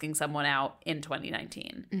 scenarios of asking someone out in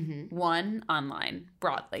 2019. Mm-hmm. 1, online,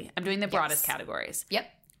 broadly. I'm doing the broadest categories.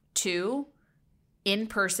 Yep. 2, in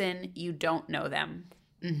person, you don't know them.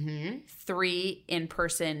 Mm-hmm. 3, in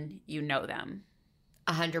person, you know them.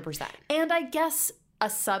 100%. And I guess a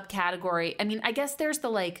subcategory, I mean, I guess there's the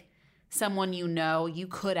like someone you know, you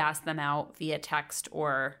could ask them out via text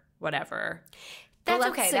or whatever. That's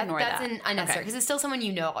okay. That's unnecessary because it's still someone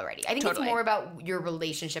you know already. I think it's more about your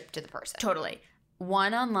relationship to the person. Totally.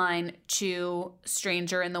 1, online. 2,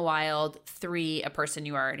 stranger in the wild. 3, a person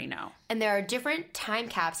you already know. And there are different time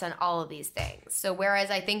caps on all of these things. So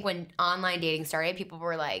whereas I think when online dating started, people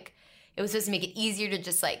were like, it was supposed to make it easier to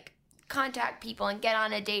just like contact people and get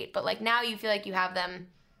on a date. But like now you feel like you have them.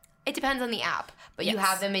 It depends on the app, but you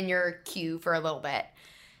have them in your queue for a little bit.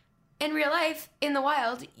 In real life, in the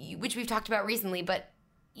wild, which we've talked about recently, but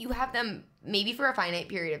you have them maybe for a finite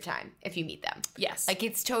period of time if you meet them. Yes. Like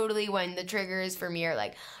it's totally when the triggers for me are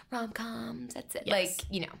like rom-coms, that's it. Yes.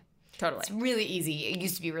 Like, you know. Totally. It's really easy. It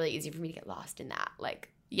used to be really easy for me to get lost in that. Like,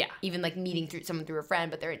 yeah. Even like meeting someone through a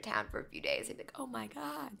friend, but they're in town for a few days. I'd be like, oh my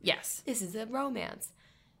God. Yes. This is a romance.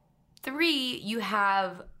 3, you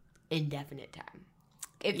have indefinite time.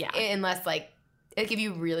 Unless like if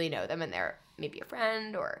you really know them and they're maybe a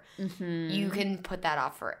friend or you can put that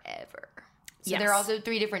off forever. So there are also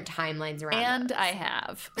 3 different timelines around And those. I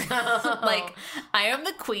have. Like, I am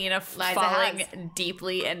the queen of falling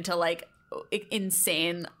deeply into like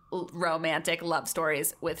insane romantic love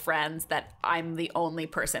stories with friends that I'm the only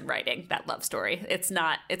person writing that love story. It's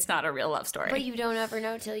not a real love story. But you don't ever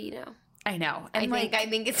know till you know. I know. And I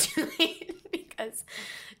think it's too late because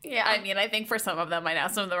I mean, I think for some of them I know.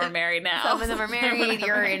 Some of them are married now. Some of them are married.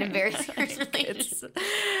 You're in a very serious relationship.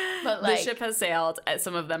 But like, the ship has sailed.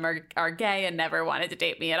 Some of them are gay and never wanted to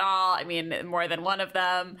date me at all. I mean, more than one of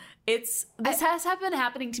them. This has been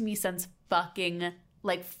happening to me since fucking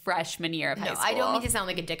like freshman year of high school. I don't mean to sound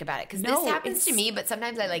like a dick about it because this happens to me, but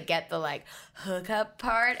sometimes I like get the like hookup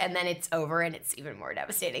part and then it's over and it's even more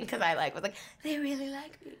devastating because I was like, they really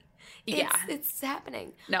like me. It's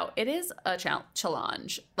happening. No, it is a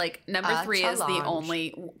challenge. Like number 3 is the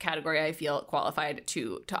only category I feel qualified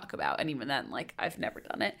to talk about, and even then, like I've never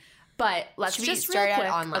done it. But let's just start real quick,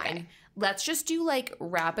 out online. Okay, let's just do like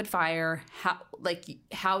rapid fire.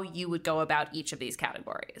 How you would go about each of these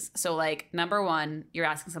categories. So like number 1, you're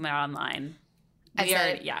asking someone out online. I've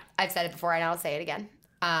said it before, and I'll say it again.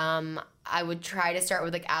 I would try to start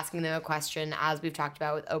with like asking them a question, as we've talked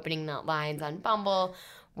about with opening lines on Bumble.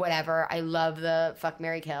 Whatever. I love the fuck,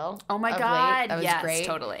 marry, kill. Oh my God. That was great.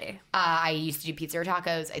 Totally. I used to do pizza or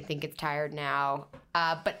tacos. I think it's tired now.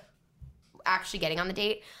 But actually getting on the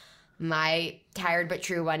date, my tired but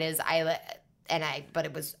true one is but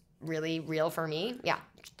it was really real for me. Yeah.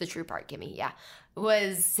 The true part, Kimmy. Yeah.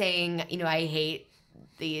 Was saying, I hate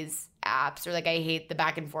these apps or like I hate the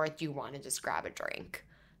back and forth. Do you want to just grab a drink?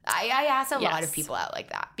 I asked a lot of people out like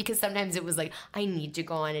that because sometimes it was like, I need to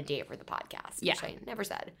go on a date for the podcast, which I never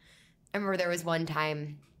said. I remember there was one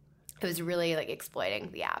time it was really like exploiting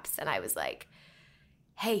the apps and I was like,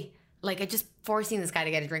 hey, like I just forcing this guy to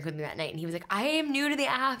get a drink with me that night. And he was like, I am new to the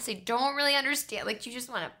apps. I don't really understand. Like, do you just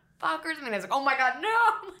want to fuck or something? And I was like, oh my God,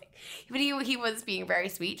 no. But he was being very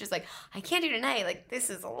sweet, just like, I can't do tonight. Like, this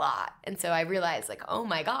is a lot. And so I realized like, oh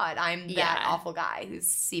my God, I'm that awful guy who's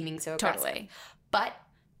seeming so aggressive. Totally. But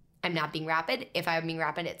I'm not being rapid. If I'm being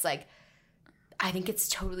rapid, it's like, I think it's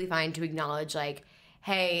totally fine to acknowledge like,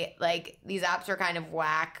 hey, like these apps are kind of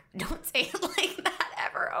whack. Don't say it like that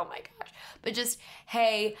ever. Oh my gosh. But just,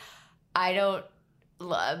 hey, I don't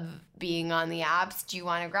love being on the apps. Do you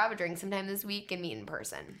want to grab a drink sometime this week and meet in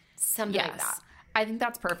person? Something like that. I think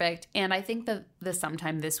that's perfect. And I think the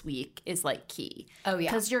sometime this week is like key. Oh,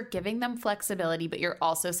 yeah. Because you're giving them flexibility, but you're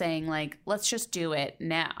also saying like, let's just do it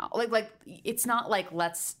now. Like it's not like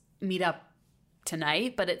let's meet up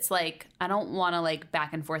tonight, but it's like I don't want to like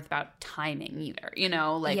back and forth about timing either,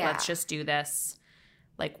 let's just do this.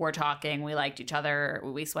 Like we're talking, we liked each other,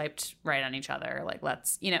 we swiped right on each other, like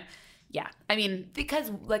let's Yeah. I mean,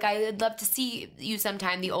 because like I'd love to see you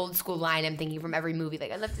sometime. The old school line I'm thinking from every movie,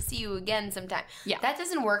 like I'd love to see you again sometime. Yeah. That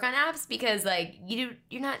doesn't work on apps because like you're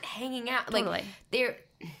not hanging out. Totally. Like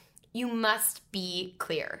you must be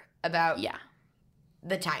clear about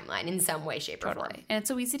the timeline in some way, shape, or form. And it's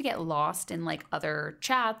so easy to get lost in like other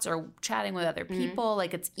chats or chatting with other people.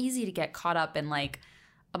 Like it's easy to get caught up in like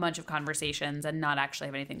a bunch of conversations and not actually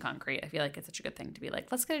have anything concrete. I feel like it's such a good thing to be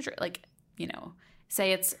like, let's get a drink. Like, you know,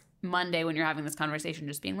 say it's Monday when you're having this conversation,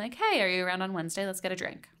 just being like, hey, are you around on Wednesday? Let's get a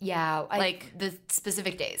drink. Yeah. Like the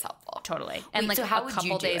specific day is helpful. Totally. And Wait, like so how a would couple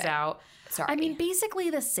you do days it? out. Sorry. I mean, basically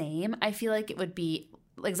the same. I feel like it would be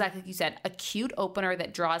exactly like you said, a cute opener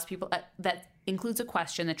that draws people, that includes a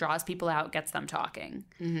question that draws people out, gets them talking.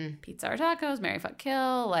 Pizza or tacos, marry, fuck,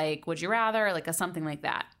 kill, like, would you rather, like something like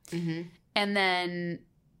that. And then,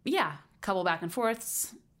 yeah, couple back and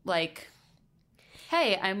forths, like,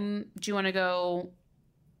 hey, do you want to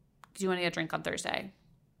get a drink on Thursday?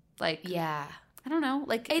 Like, yeah. I don't know.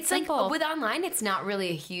 Like, It's simple. like with online, it's not really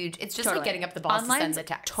a huge. It's just like getting up the balls to send the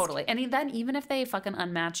text. Totally. And then even if they fucking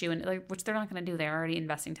unmatch you, and like, which they're not going to do, they're already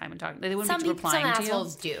investing time and talking. They wouldn't be replying to you. Some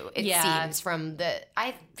assholes do. It seems from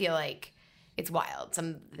I feel like it's wild.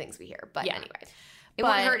 Some of the things we hear, but anyway, it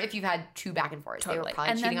won't hurt if you've had two back and forths. Totally. They were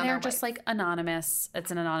probably and cheating then on they're their just wife. like anonymous. It's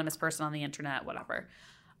an anonymous person on the internet, whatever.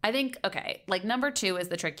 I think, okay, like number 2 is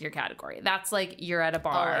the trickier category. That's like you're at a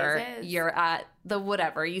bar, Always is. you're at the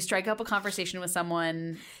whatever, you strike up a conversation with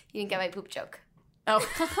someone. You didn't get my poop joke. Oh,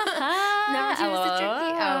 Number 2 is the tricky.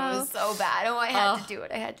 Oh, it was hello. so bad. Oh, I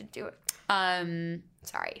had to do it.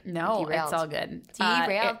 Sorry. No, Derailed. it's all good.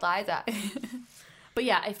 Derailed Liza. But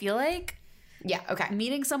yeah, I feel like Yeah, okay.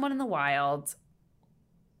 meeting someone in the wild.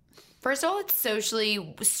 First of all, it's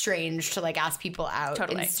socially strange to like ask people out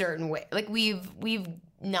Totally. in certain ways. Like we've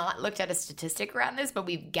not looked at a statistic around this, but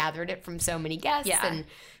we've gathered it from so many guests and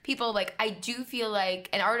people. Like I do feel like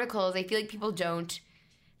in articles, I feel like people don't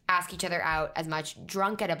ask each other out as much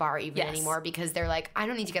drunk at a bar even anymore because they're like, I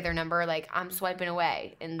don't need to get their number. Like I'm swiping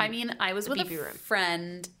away. And I mean, I was with a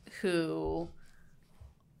friend who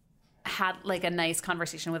had like a nice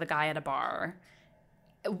conversation with a guy at a bar,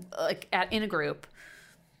 like in a group.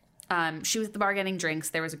 She was at the bar getting drinks.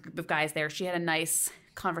 There was a group of guys there. She had a nice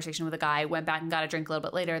conversation with a guy, went back and got a drink a little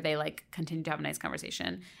bit later. They like continued to have a nice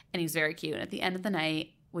conversation and he was very cute. And at the end of the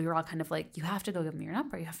night, we were all kind of like, you have to go give me your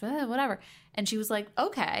number. You have to, whatever. And she was like,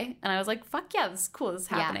 okay. And I was like, fuck yeah, this is cool. This is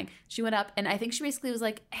happening. Yeah. She went up and I think she basically was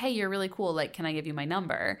like, hey, you're really cool. Like, can I give you my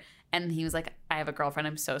number? And he was like, I have a girlfriend.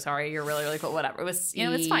 I'm so sorry. You're really, really cool. Whatever. It was, you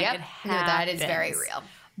know, it's fine. Yep. It No, that is very real.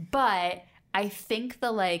 But I think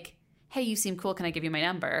the like, hey, you seem cool. Can I give you my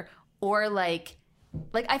number? Or like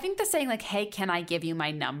I think the saying like, hey, can I give you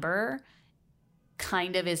my number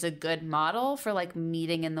kind of is a good model for like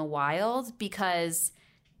meeting in the wild because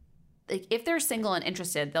like if they're single and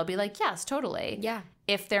interested, they'll be like, yes, totally. Yeah.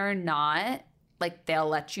 If they're not, like they'll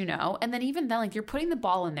let you know. And then even then, like you're putting the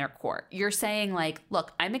ball in their court. You're saying like,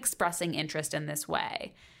 look, I'm expressing interest in this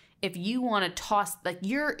way. If you want to toss, like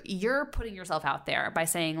you're putting yourself out there by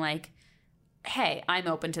saying like, hey, I'm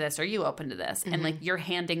open to this. Are you open to this? And like you're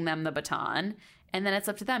handing them the baton. And then it's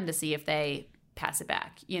up to them to see if they pass it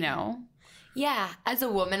back, you know? Yeah. As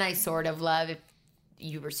a woman, I sort of love if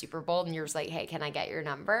you were super bold and you're just like, hey, can I get your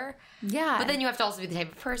number? Yeah. But then you have to also be the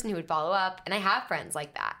type of person who would follow up. And I have friends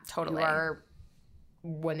like that. Totally. Who are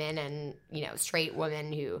women and, you know, straight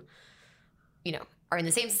women who, you know, are in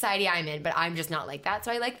the same society I'm in, but I'm just not like that.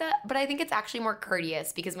 So I like that. But I think it's actually more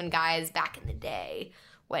courteous because when guys back in the day,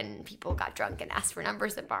 when people got drunk and asked for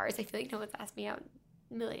numbers at bars, I feel like no one's asked me out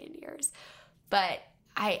in a million years. But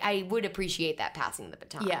I would appreciate that passing the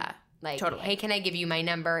baton. Yeah. Like, totally. Hey, can I give you my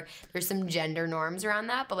number? There's some gender norms around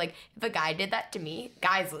that. But, like, if a guy did that to me,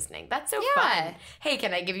 guys listening, that's so fun. Hey,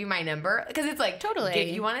 can I give you my number? Because it's like,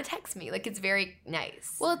 totally. You want to text me. Like, it's very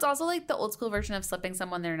nice. Well, it's also, like, the old school version of slipping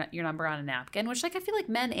someone your number on a napkin, which, like, I feel like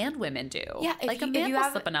men and women do. Yeah. Like, a man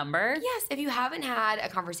will slip a number. Yes. If you haven't had a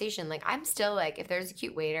conversation, like, I'm still, like, if there's a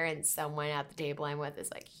cute waiter and someone at the table I'm with is,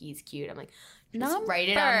 like, he's cute, I'm like, just write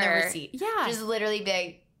it on the receipt. Yeah. Just literally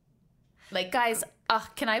be like, guys,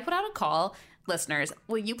 can I put out a call? Listeners,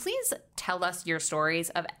 will you please tell us your stories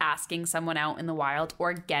of asking someone out in the wild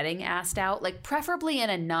or getting asked out, like preferably in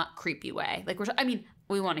a not creepy way? Like,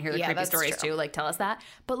 we want to hear the creepy stories too. Like, tell us that.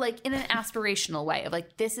 But like in an aspirational way of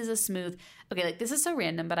like, this is a smooth, okay, like this is so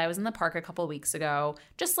random, but I was in the park a couple of weeks ago.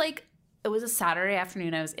 Just like, it was a Saturday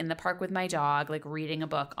afternoon. I was in the park with my dog, like reading a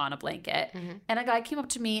book on a blanket. Mm-hmm. And a guy came up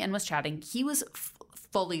to me and was chatting. He was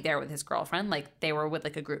fully there with his girlfriend. Like they were with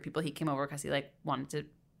like a group of people. He came over because he like wanted to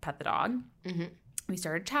pet the dog. Mm-hmm. We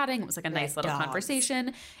started chatting. It was like a nice little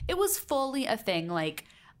conversation. It was fully a thing. Like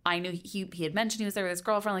I knew he had mentioned he was there with his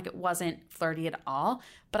girlfriend. Like, it wasn't flirty at all.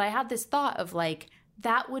 But I had this thought of like,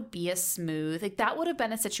 that would be a smooth, like that would have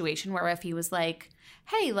been a situation where if he was like,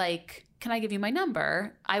 hey, like, can I give you my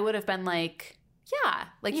number? I would have been like, yeah,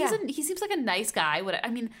 like he seems like a nice guy. I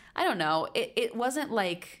mean, I don't know. It wasn't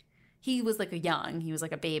like he was like he was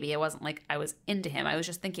like a baby. It wasn't like I was into him. I was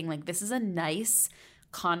just thinking like, this is a nice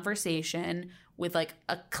conversation with like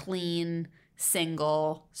a clean,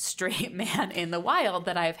 single, straight man in the wild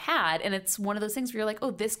that I've had. And it's one of those things where you're like,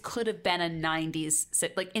 oh, this could have been a 90s,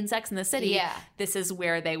 like in Sex and the City. Yeah. This is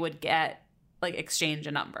where they would get like exchange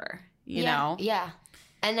a number, you know? Yeah.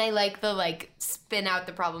 And I like the like spin out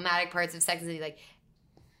the problematic parts of Sex and the City, like,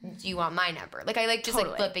 do you want my number? Like, I like just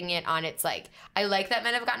like flipping it on its like, I like that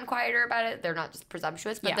men have gotten quieter about it. They're not just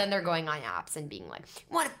presumptuous, but then they're going on apps and being like,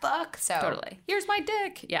 want to fuck? So totally. Here's my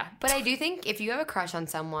dick. Yeah. But I do think if you have a crush on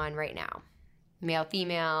someone right now, male,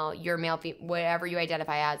 female, you're male, whatever you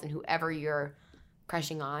identify as and whoever you're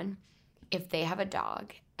crushing on, if they have a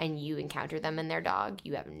dog and you encounter them and their dog,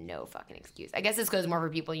 you have no fucking excuse. I guess this goes more for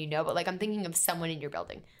people you know, but like I'm thinking of someone in your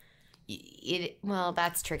building. Well,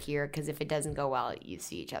 that's trickier because if it doesn't go well, you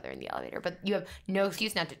see each other in the elevator. But you have no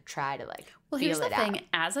excuse not to try to like here's feel the it thing. out.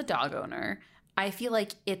 As a dog owner, I feel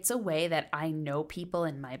like it's a way that I know people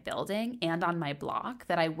in my building and on my block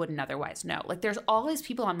that I wouldn't otherwise know. Like there's always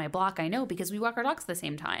people on my block I know because we walk our dogs at the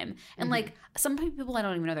same time. And like some people I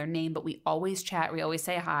don't even know their name, but we always chat. We always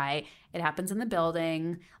say hi. It happens in the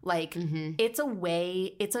building. Like it's a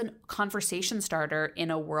way, it's a conversation starter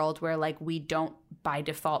in a world where like we don't by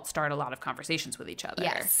default start a lot of conversations with each other.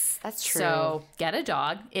 Yes, that's true. So get a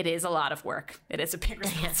dog. It is a lot of work. It is a big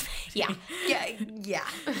responsibility. Yeah.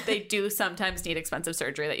 They do sometimes need expensive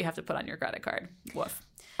surgery that you have to put on your credit card. Woof.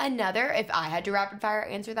 Another, if I had to rapid fire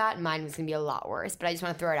answer that, mine was going to be a lot worse, but I just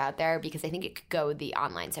want to throw it out there because I think it could go with the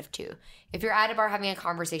online stuff too. If you're at a bar having a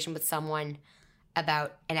conversation with someone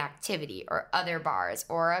about an activity or other bars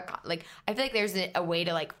or like, I feel like there's a way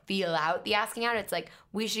to like feel out the asking out. It's like,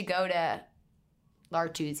 we should go to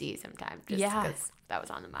L'Artusi sometime. Just because that was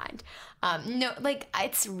on the mind. No, like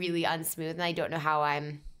it's really unsmooth and I don't know how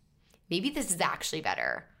maybe this is actually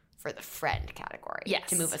better for the friend category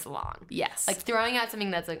to move us along. Yes. Like throwing out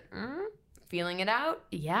something that's like, feeling it out.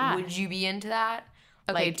 Yeah. Would you be into that?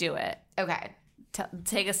 Okay, like, do it. Okay.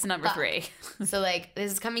 Take us to number 3. So like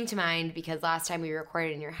this is coming to mind because last time we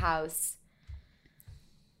recorded in your house,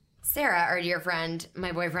 Sarah, our dear friend,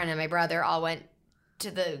 my boyfriend, and my brother all went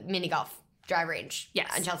to the mini golf drive range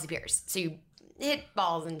on Chelsea Piers. So you hit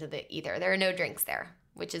balls into the ether. There are no drinks there,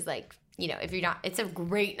 which is like, you know, if you're not, it's a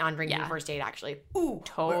great non-drinking first date actually. Ooh,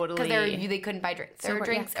 totally. Because they couldn't buy drinks. There are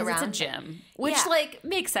drinks around. It's a gym, which like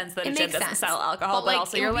makes sense that a gym doesn't sell alcohol, but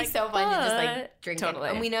also it you're would like, be so fun to just like drink. Totally.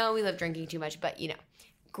 And we know we love drinking too much, but you know,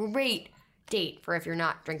 great date for if you're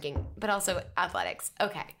not drinking, but also athletics.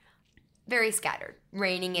 Okay, very scattered,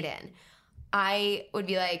 reining it in. I would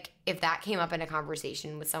be like, if that came up in a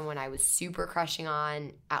conversation with someone I was super crushing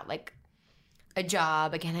on at like a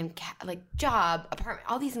job, again, I'm like job, apartment,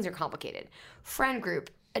 all these things are complicated. Friend group,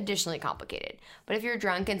 additionally complicated. But if you're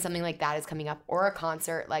drunk and something like that is coming up, or a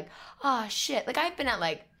concert, like, oh shit. Like I've been at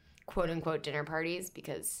like quote unquote dinner parties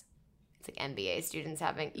because it's like MBA students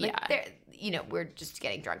having, like, they're, you know, we're just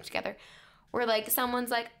getting drunk together. Where like someone's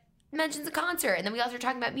like mentions a concert and then we all start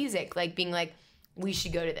talking about music, like being like, we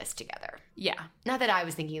should go to this together. Yeah. Not that I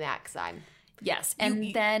was thinking that because I'm. Yes.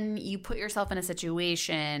 And then you put yourself in a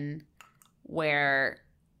situation where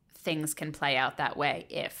things can play out that way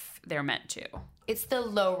if they're meant to. It's the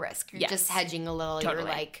low risk. You're just hedging a little. Totally.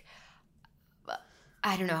 You're like,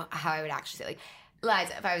 I don't know how I would actually say, like,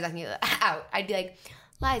 Liza, if I was asking you out, I'd be like,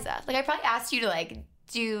 Liza, like I probably asked you to like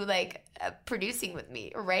do like producing with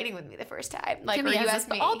me or writing with me the first time. Like, Kimmy, or you has asked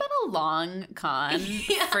me. All been a long con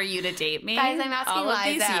for you to date me. Guys, I'm asking all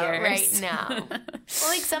Liza out years. right now. Well,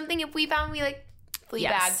 like something if we found we like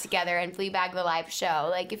Fleabag together and Fleabag the live show.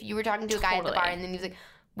 Like if you were talking to a guy at the bar and then he was like,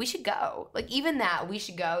 we should go. Like even that, we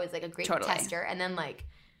should go is like a great tester. And then like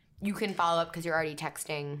you can follow up because you're already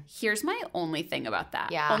texting. Here's my only thing about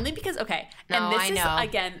that. Yeah. Only because, okay. No, and this I know. is,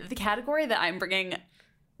 again, the category that I'm bringing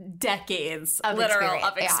decades of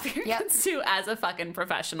experience to as a fucking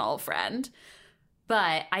professional friend.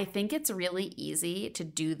 But I think it's really easy to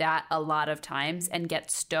do that a lot of times and get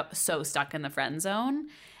so stuck in the friend zone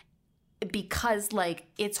because, like,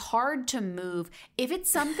 it's hard to move. If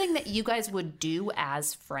it's something that you guys would do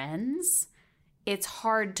as friends, it's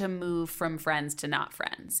hard to move from friends to not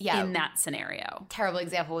friends in that scenario. Terrible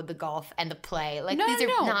example with the golf and the play. Like, No, these are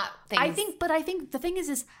not things. I think the thing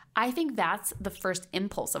is I think that's the first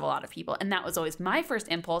impulse of a lot of people. And that was always my first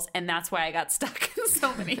impulse. And that's why I got stuck in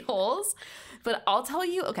so many holes. But I'll tell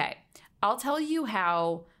you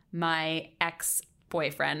how my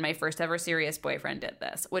ex-boyfriend, my first ever serious boyfriend, did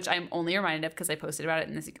this, which I'm only reminded of because I posted about it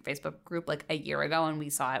in the secret Facebook group like a year ago, and we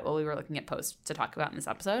saw it while we were looking at posts to talk about in this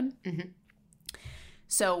episode. Mm-hmm.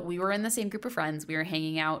 So we were in the same group of friends. We were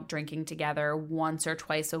hanging out, drinking together once or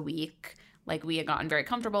twice a week. Like, we had gotten very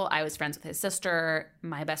comfortable. I was friends with his sister.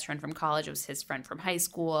 My best friend from college was his friend from high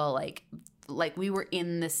school. Like we were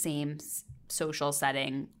in the same social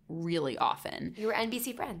setting really often. You were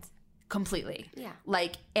NBC friends. Completely. Yeah.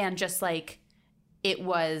 Like, and just like, it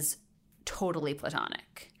was totally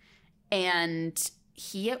platonic. And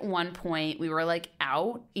he, at one point, we were like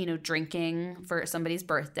out, drinking for somebody's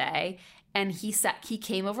birthday. And he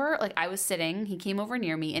came over, like I was sitting, he came over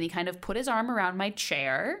near me and he kind of put his arm around my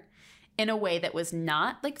chair in a way that was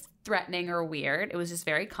not like threatening or weird. It was just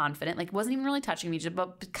very confident. Like, wasn't even really touching me, just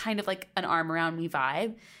but kind of like an arm around me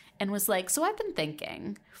vibe, and was like, so I've been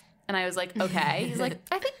thinking. And I was like, okay. He's like,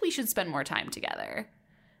 I think we should spend more time together.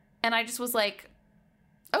 And I just was like,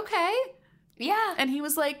 okay. Yeah. And he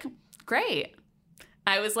was like, great.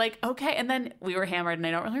 I was like, okay. And then we were hammered, and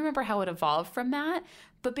I don't really remember how it evolved from that.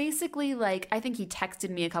 But basically, like, I think he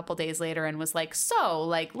texted me a couple days later and was like, so,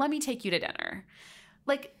 like, let me take you to dinner.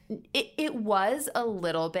 Like, it was a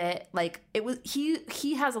little bit, like, it was,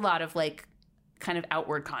 he has a lot of, like, kind of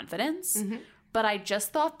outward confidence. Mm-hmm. But I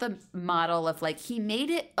just thought the model of, like, he made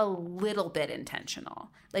it a little bit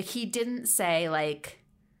intentional. Like, he didn't say, like,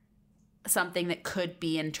 something that could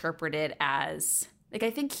be interpreted as, like,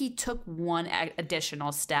 I think he took one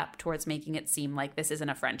additional step towards making it seem like this isn't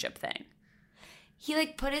a friendship thing. He,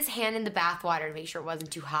 like, put his hand in the bathwater to make sure it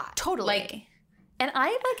wasn't too hot. Totally. Like, and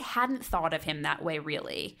I, like, hadn't thought of him that way,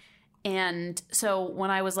 really. And so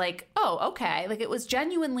when I was like, oh, okay, like, it was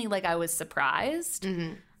genuinely, like, I was surprised.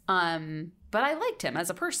 Mm-hmm. But I liked him as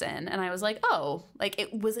a person. And I was like, oh, like,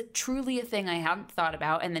 it was truly a thing I hadn't thought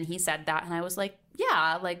about. And then he said that, and I was like,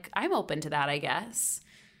 yeah, like, I'm open to that, I guess.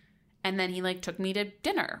 And then he, like, took me to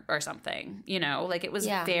dinner or something, Like, it was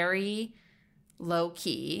very low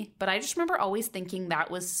key, but I just remember always thinking that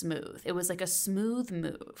was smooth. It was like a smooth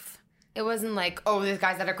move. It wasn't like, oh, this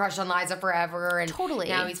guy's had a crush on Liza forever, and totally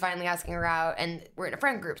now he's finally asking her out, and we're in a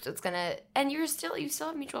friend group, so it's gonna. And you still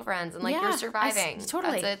have mutual friends, and like you're surviving.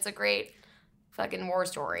 Totally, it's a great fucking war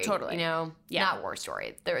story. Totally, not war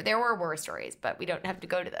story. There were war stories, but we don't have to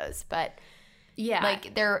go to those. But yeah,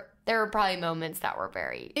 like there were probably moments that were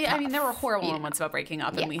very tough. I mean, there were horrible moments about breaking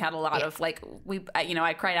up, and we had a lot of like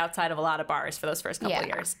I cried outside of a lot of bars for those first couple of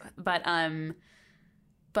years.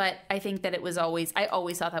 But I think that I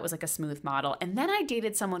always thought that was like a smooth model. And then I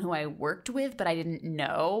dated someone who I worked with, but I didn't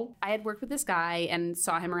know. I had worked with this guy and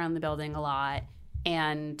saw him around the building a lot,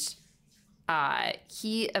 and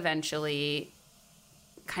he eventually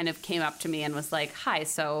kind of came up to me and was like, hi,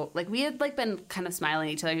 so like we had like been kind of smiling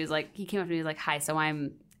at each other. He came up to me, he was like, hi, so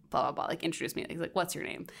I'm blah, blah, blah, like introduced me. He's like, what's your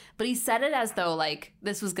name? But he said it as though like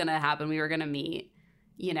this was going to happen. We were going to meet,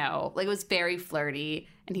 like it was very flirty.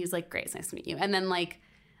 And he was like, great, it's nice to meet you. And then like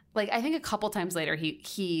I think a couple times later,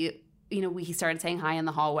 he started saying hi in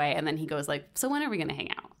the hallway, and then he goes like, so when are we going to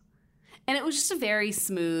hang out? And it was just a very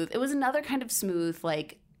smooth, it was another kind of smooth,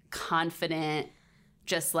 like confident,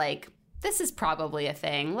 just like, this is probably a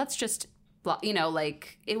thing. Let's just,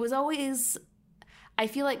 like it was always, I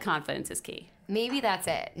feel like confidence is key. Maybe that's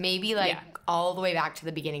it. Maybe like all the way back to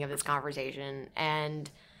the beginning of this conversation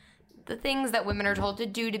and the things that women are told to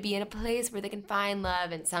do to be in a place where they can find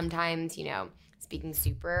love. And sometimes, speaking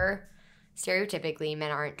super stereotypically,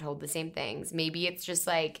 men aren't told the same things. Maybe it's just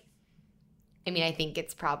like, I think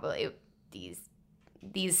it's probably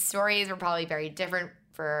these stories were probably very different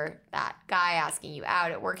for that guy asking you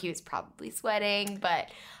out at work. He was probably sweating, but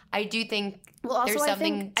I do think there's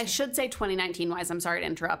something. I should say 2019 wise, I'm sorry to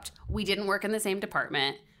interrupt. We didn't work in the same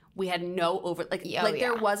department. We had no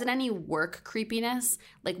there wasn't any work creepiness.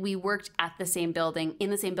 Like we worked at the same building, in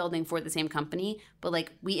the same building for the same company, but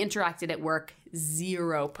like we interacted at work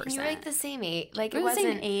 0%. You were like the same age. Like it wasn't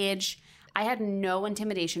the same age. I had no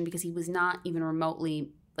intimidation because he was not even remotely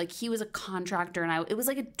like he was a contractor, and it was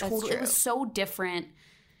like a total. It was so different.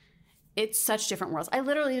 It's such different worlds. I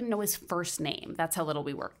literally didn't know his first name. That's how little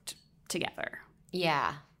we worked together.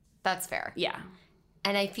 Yeah, that's fair. Yeah,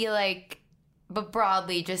 and I feel like. But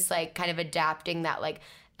broadly, just like kind of adapting that, like,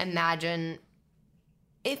 imagine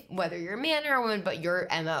if whether you're a man or a woman, but your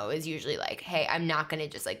MO is usually like, hey, I'm not going to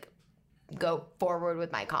just like go forward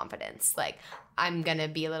with my confidence. Like, I'm going to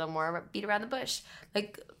be a little more beat around the bush.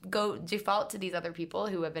 Like, go default to these other people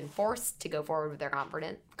who have been forced to go forward with their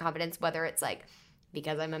confidence, whether it's like,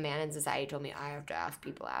 because I'm a man and society told me I have to ask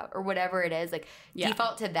people out or whatever it is. Like,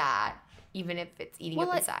 default to that, even if it's eating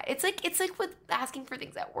up inside. It's like with asking for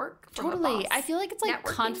things at work. Totally. I feel like it's like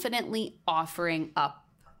confidently offering up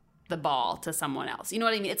the ball to someone else. You know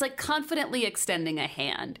what I mean? It's like confidently extending a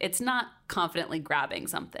hand. It's not confidently grabbing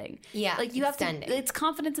something. Yeah. Like you have to, it's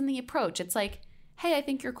confidence in the approach. It's like, hey, I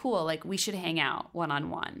think you're cool. Like we should hang out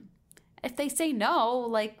one-on-one. If they say no,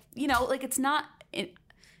 like, you know, like it's not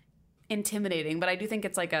intimidating, but I do think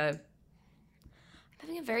it's like I'm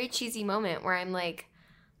having a very cheesy moment where I'm like,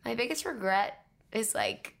 my biggest regret is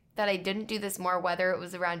like that I didn't do this more, whether it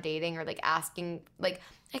was around dating or like asking, like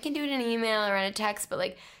I can do it in an email or in a text, but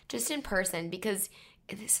like just in person, because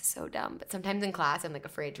this is so dumb. But sometimes in class, I'm like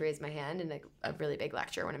afraid to raise my hand in like a really big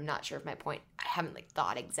lecture when I'm not sure of my point. I haven't like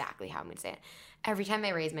thought exactly how I'm going to say it. Every time I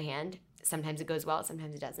raise my hand, sometimes it goes well,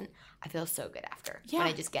 sometimes it doesn't. I feel so good after when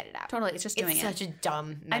I just get it out. Totally. It's just doing it. It's such a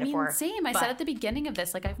dumb metaphor. I mean, same. I said at the beginning of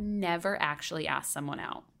this, like I've never actually asked someone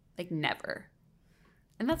out. Like never.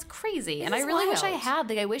 And that's crazy. And I really wish I had.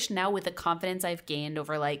 Like I wish now with the confidence I've gained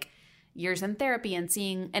over like years in therapy and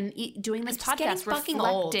seeing and doing this podcast, reflecting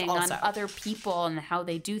on other people and how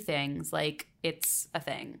they do things, like it's a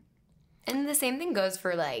thing. And the same thing goes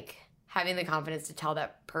for like having the confidence to tell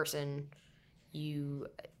that person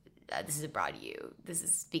this is abroad you. This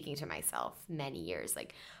is speaking to myself many years,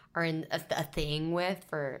 like are in a thing with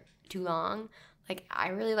for too long. Like, I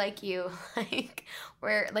really like you. Like,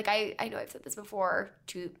 where, like, I know I've said this before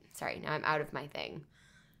now I'm out of my thing.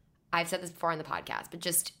 I've said this before on the podcast, but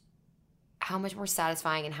just how much more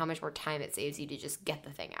satisfying and how much more time it saves you to just get the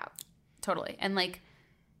thing out. Totally. And, like,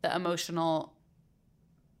 the emotional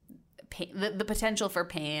pain, the potential for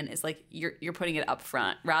pain is, like, you're putting it up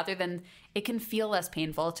front rather than it can feel less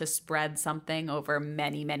painful to spread something over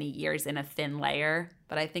many, many years in a thin layer.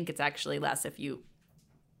 But I think it's actually less if you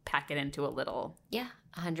pack it into a little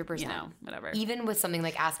 100%, you know, whatever. Even with something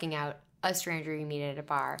like asking out a stranger you meet at a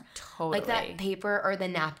bar, totally, like that paper or the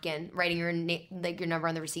napkin writing your your number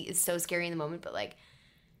on the receipt is so scary in the moment, but like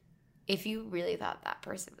if you really thought that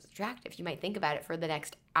person was attractive, you might think about it for the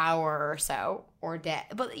next hour or so or day,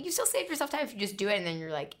 but you still save yourself time if you just do it, and then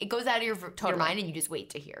you're like, it goes out of your mind and you just wait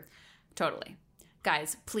to hear. Totally.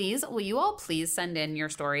 Guys, please, will you all please send in your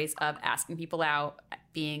stories of asking people out,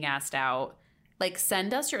 being asked out. Like,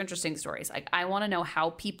 send us your interesting stories. Like, I want to know how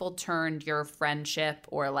people turned your friendship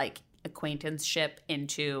or, like, acquaintanceship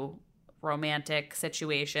into romantic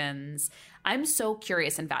situations. I'm so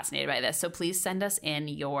curious and fascinated by this. So please send us in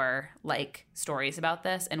your, like, stories about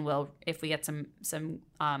this. And we'll, if we get some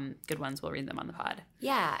good ones, we'll read them on the pod.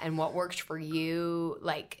 Yeah, and what worked for you,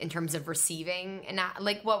 like, in terms of receiving. And,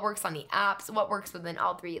 like, what works on the apps, what works within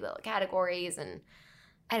all three little categories. And,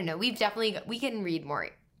 I don't know, we can read more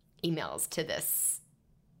emails to this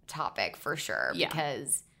topic for sure,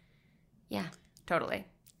 because totally,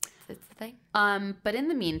 it's the thing. But in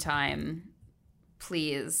the meantime,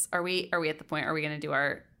 please, are we at the point, are we going to do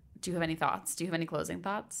you have any thoughts? Do you have any closing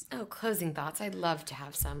thoughts? Oh, closing thoughts. I'd love to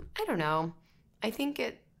have some. I don't know. Thank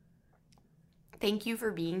you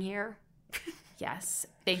for being here. Yes.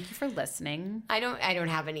 Thank you for listening. I don't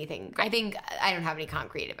have anything. I think I don't have any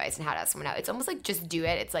concrete advice on how to ask someone out. It's almost like just do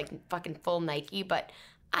it. It's like fucking full Nike, but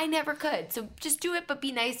I never could. So just do it, but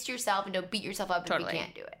be nice to yourself and don't beat yourself up if you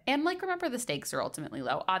can't do it. And like, remember the stakes are ultimately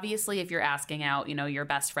low. Obviously, if you're asking out, you know, your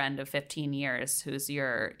best friend of 15 years, who's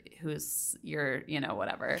your, you know,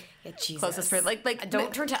 whatever. Yeah, closest friend. Like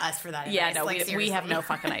don't turn to us for that advice. Yeah, no, like, we have no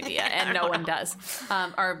fucking idea. And no one does.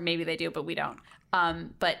 Or maybe they do, but we don't.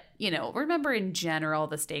 But, you know, remember in general,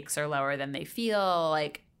 the stakes are lower than they feel.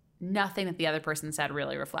 Like, nothing that the other person said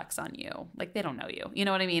really reflects on you. Like, they don't know you. You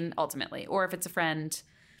know what I mean? Ultimately. Or if it's a friend,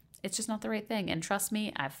 it's just not the right thing. And trust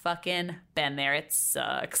me, I've fucking been there. It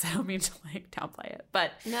sucks. I don't mean to like downplay it,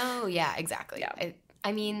 but no, yeah, exactly. Yeah.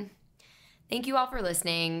 I mean, thank you all for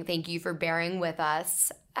listening. Thank you for bearing with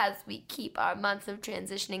us as we keep our months of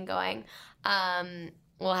transitioning going.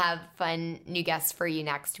 We'll have fun new guests for you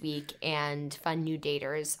next week and fun new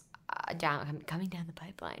daters coming down the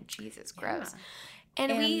pipeline. Jesus, gross. Yeah.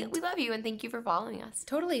 And we love you, and thank you for following us.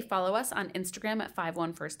 Totally. Follow us on Instagram at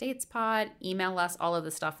 51firstdatespod. Email us all of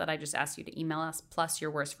the stuff that I just asked you to email us, plus your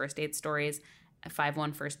worst first date stories at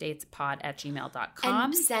 51firstdatespod@gmail.com.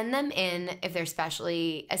 And send them in if they're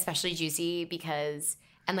especially juicy,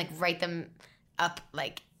 and like write them up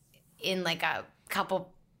like in like a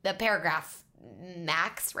paragraph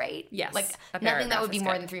max, right? Yes. Like nothing that would be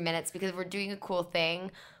more than 3 minutes, because we're doing a cool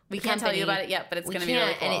thing We can't tell you about it yet, but it's going to be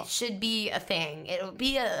really cool. And it should be a thing. It'll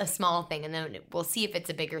be a small thing, and then we'll see if it's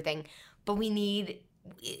a bigger thing. But we need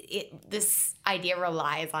it. This idea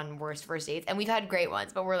relies on worst first dates, and we've had great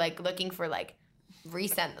ones, but we're like looking for like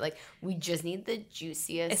recent. Like we just need the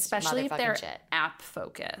juiciest, especially if they're shit. App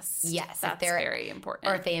focused. Yes, that's very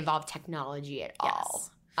important. Or if they involve technology at all.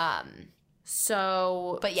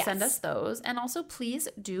 So but yes. Send us those. And also please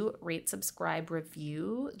do rate, subscribe,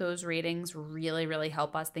 review. Those ratings really, really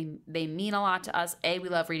help us. They mean a lot to us. A, we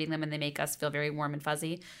love reading them and they make us feel very warm and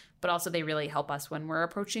fuzzy. But also they really help us when we're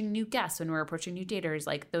approaching new guests, when we're approaching new daters.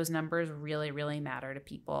 Like those numbers really, really matter to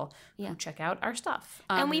people who check out our stuff.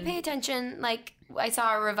 And we pay attention. Like I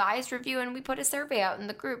saw a revised review and we put a survey out in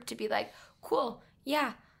the group to be like, cool,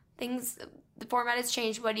 yeah, the format has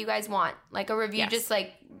changed. What do you guys want? Like a review, just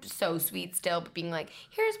like so sweet still, but being like,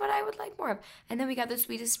 here's what I would like more of. And then we got the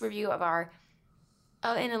sweetest review of our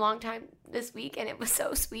in a long time this week, and it was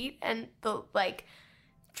so sweet and the like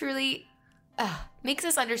truly makes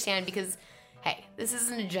us understand because hey, this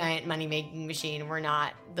isn't a giant money-making machine. We're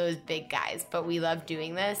not those big guys, but we love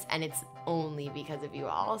doing this, and it's only because of you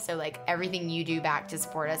all. So, like, everything you do back to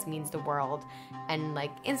support us means the world. And,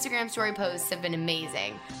 like, Instagram story posts have been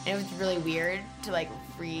amazing. And it was really weird to, like,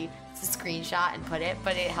 screenshot and put it,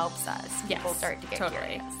 but it helps us. People start to get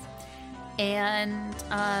curious. And,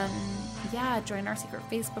 join our secret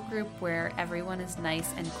Facebook group where everyone is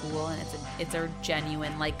nice and cool, and it's a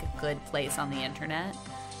genuine, like, good place on the internet.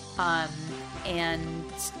 You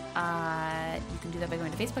can do that by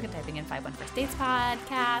going to Facebook and typing in 51 First Dates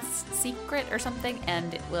Podcast Secret or something,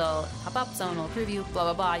 and it will pop up. Someone will approve you, blah,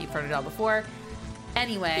 blah, blah. You've heard it all before.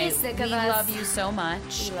 Anyway, we love you so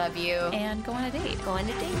much. We love you. And go on a date. Go on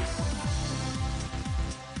a date.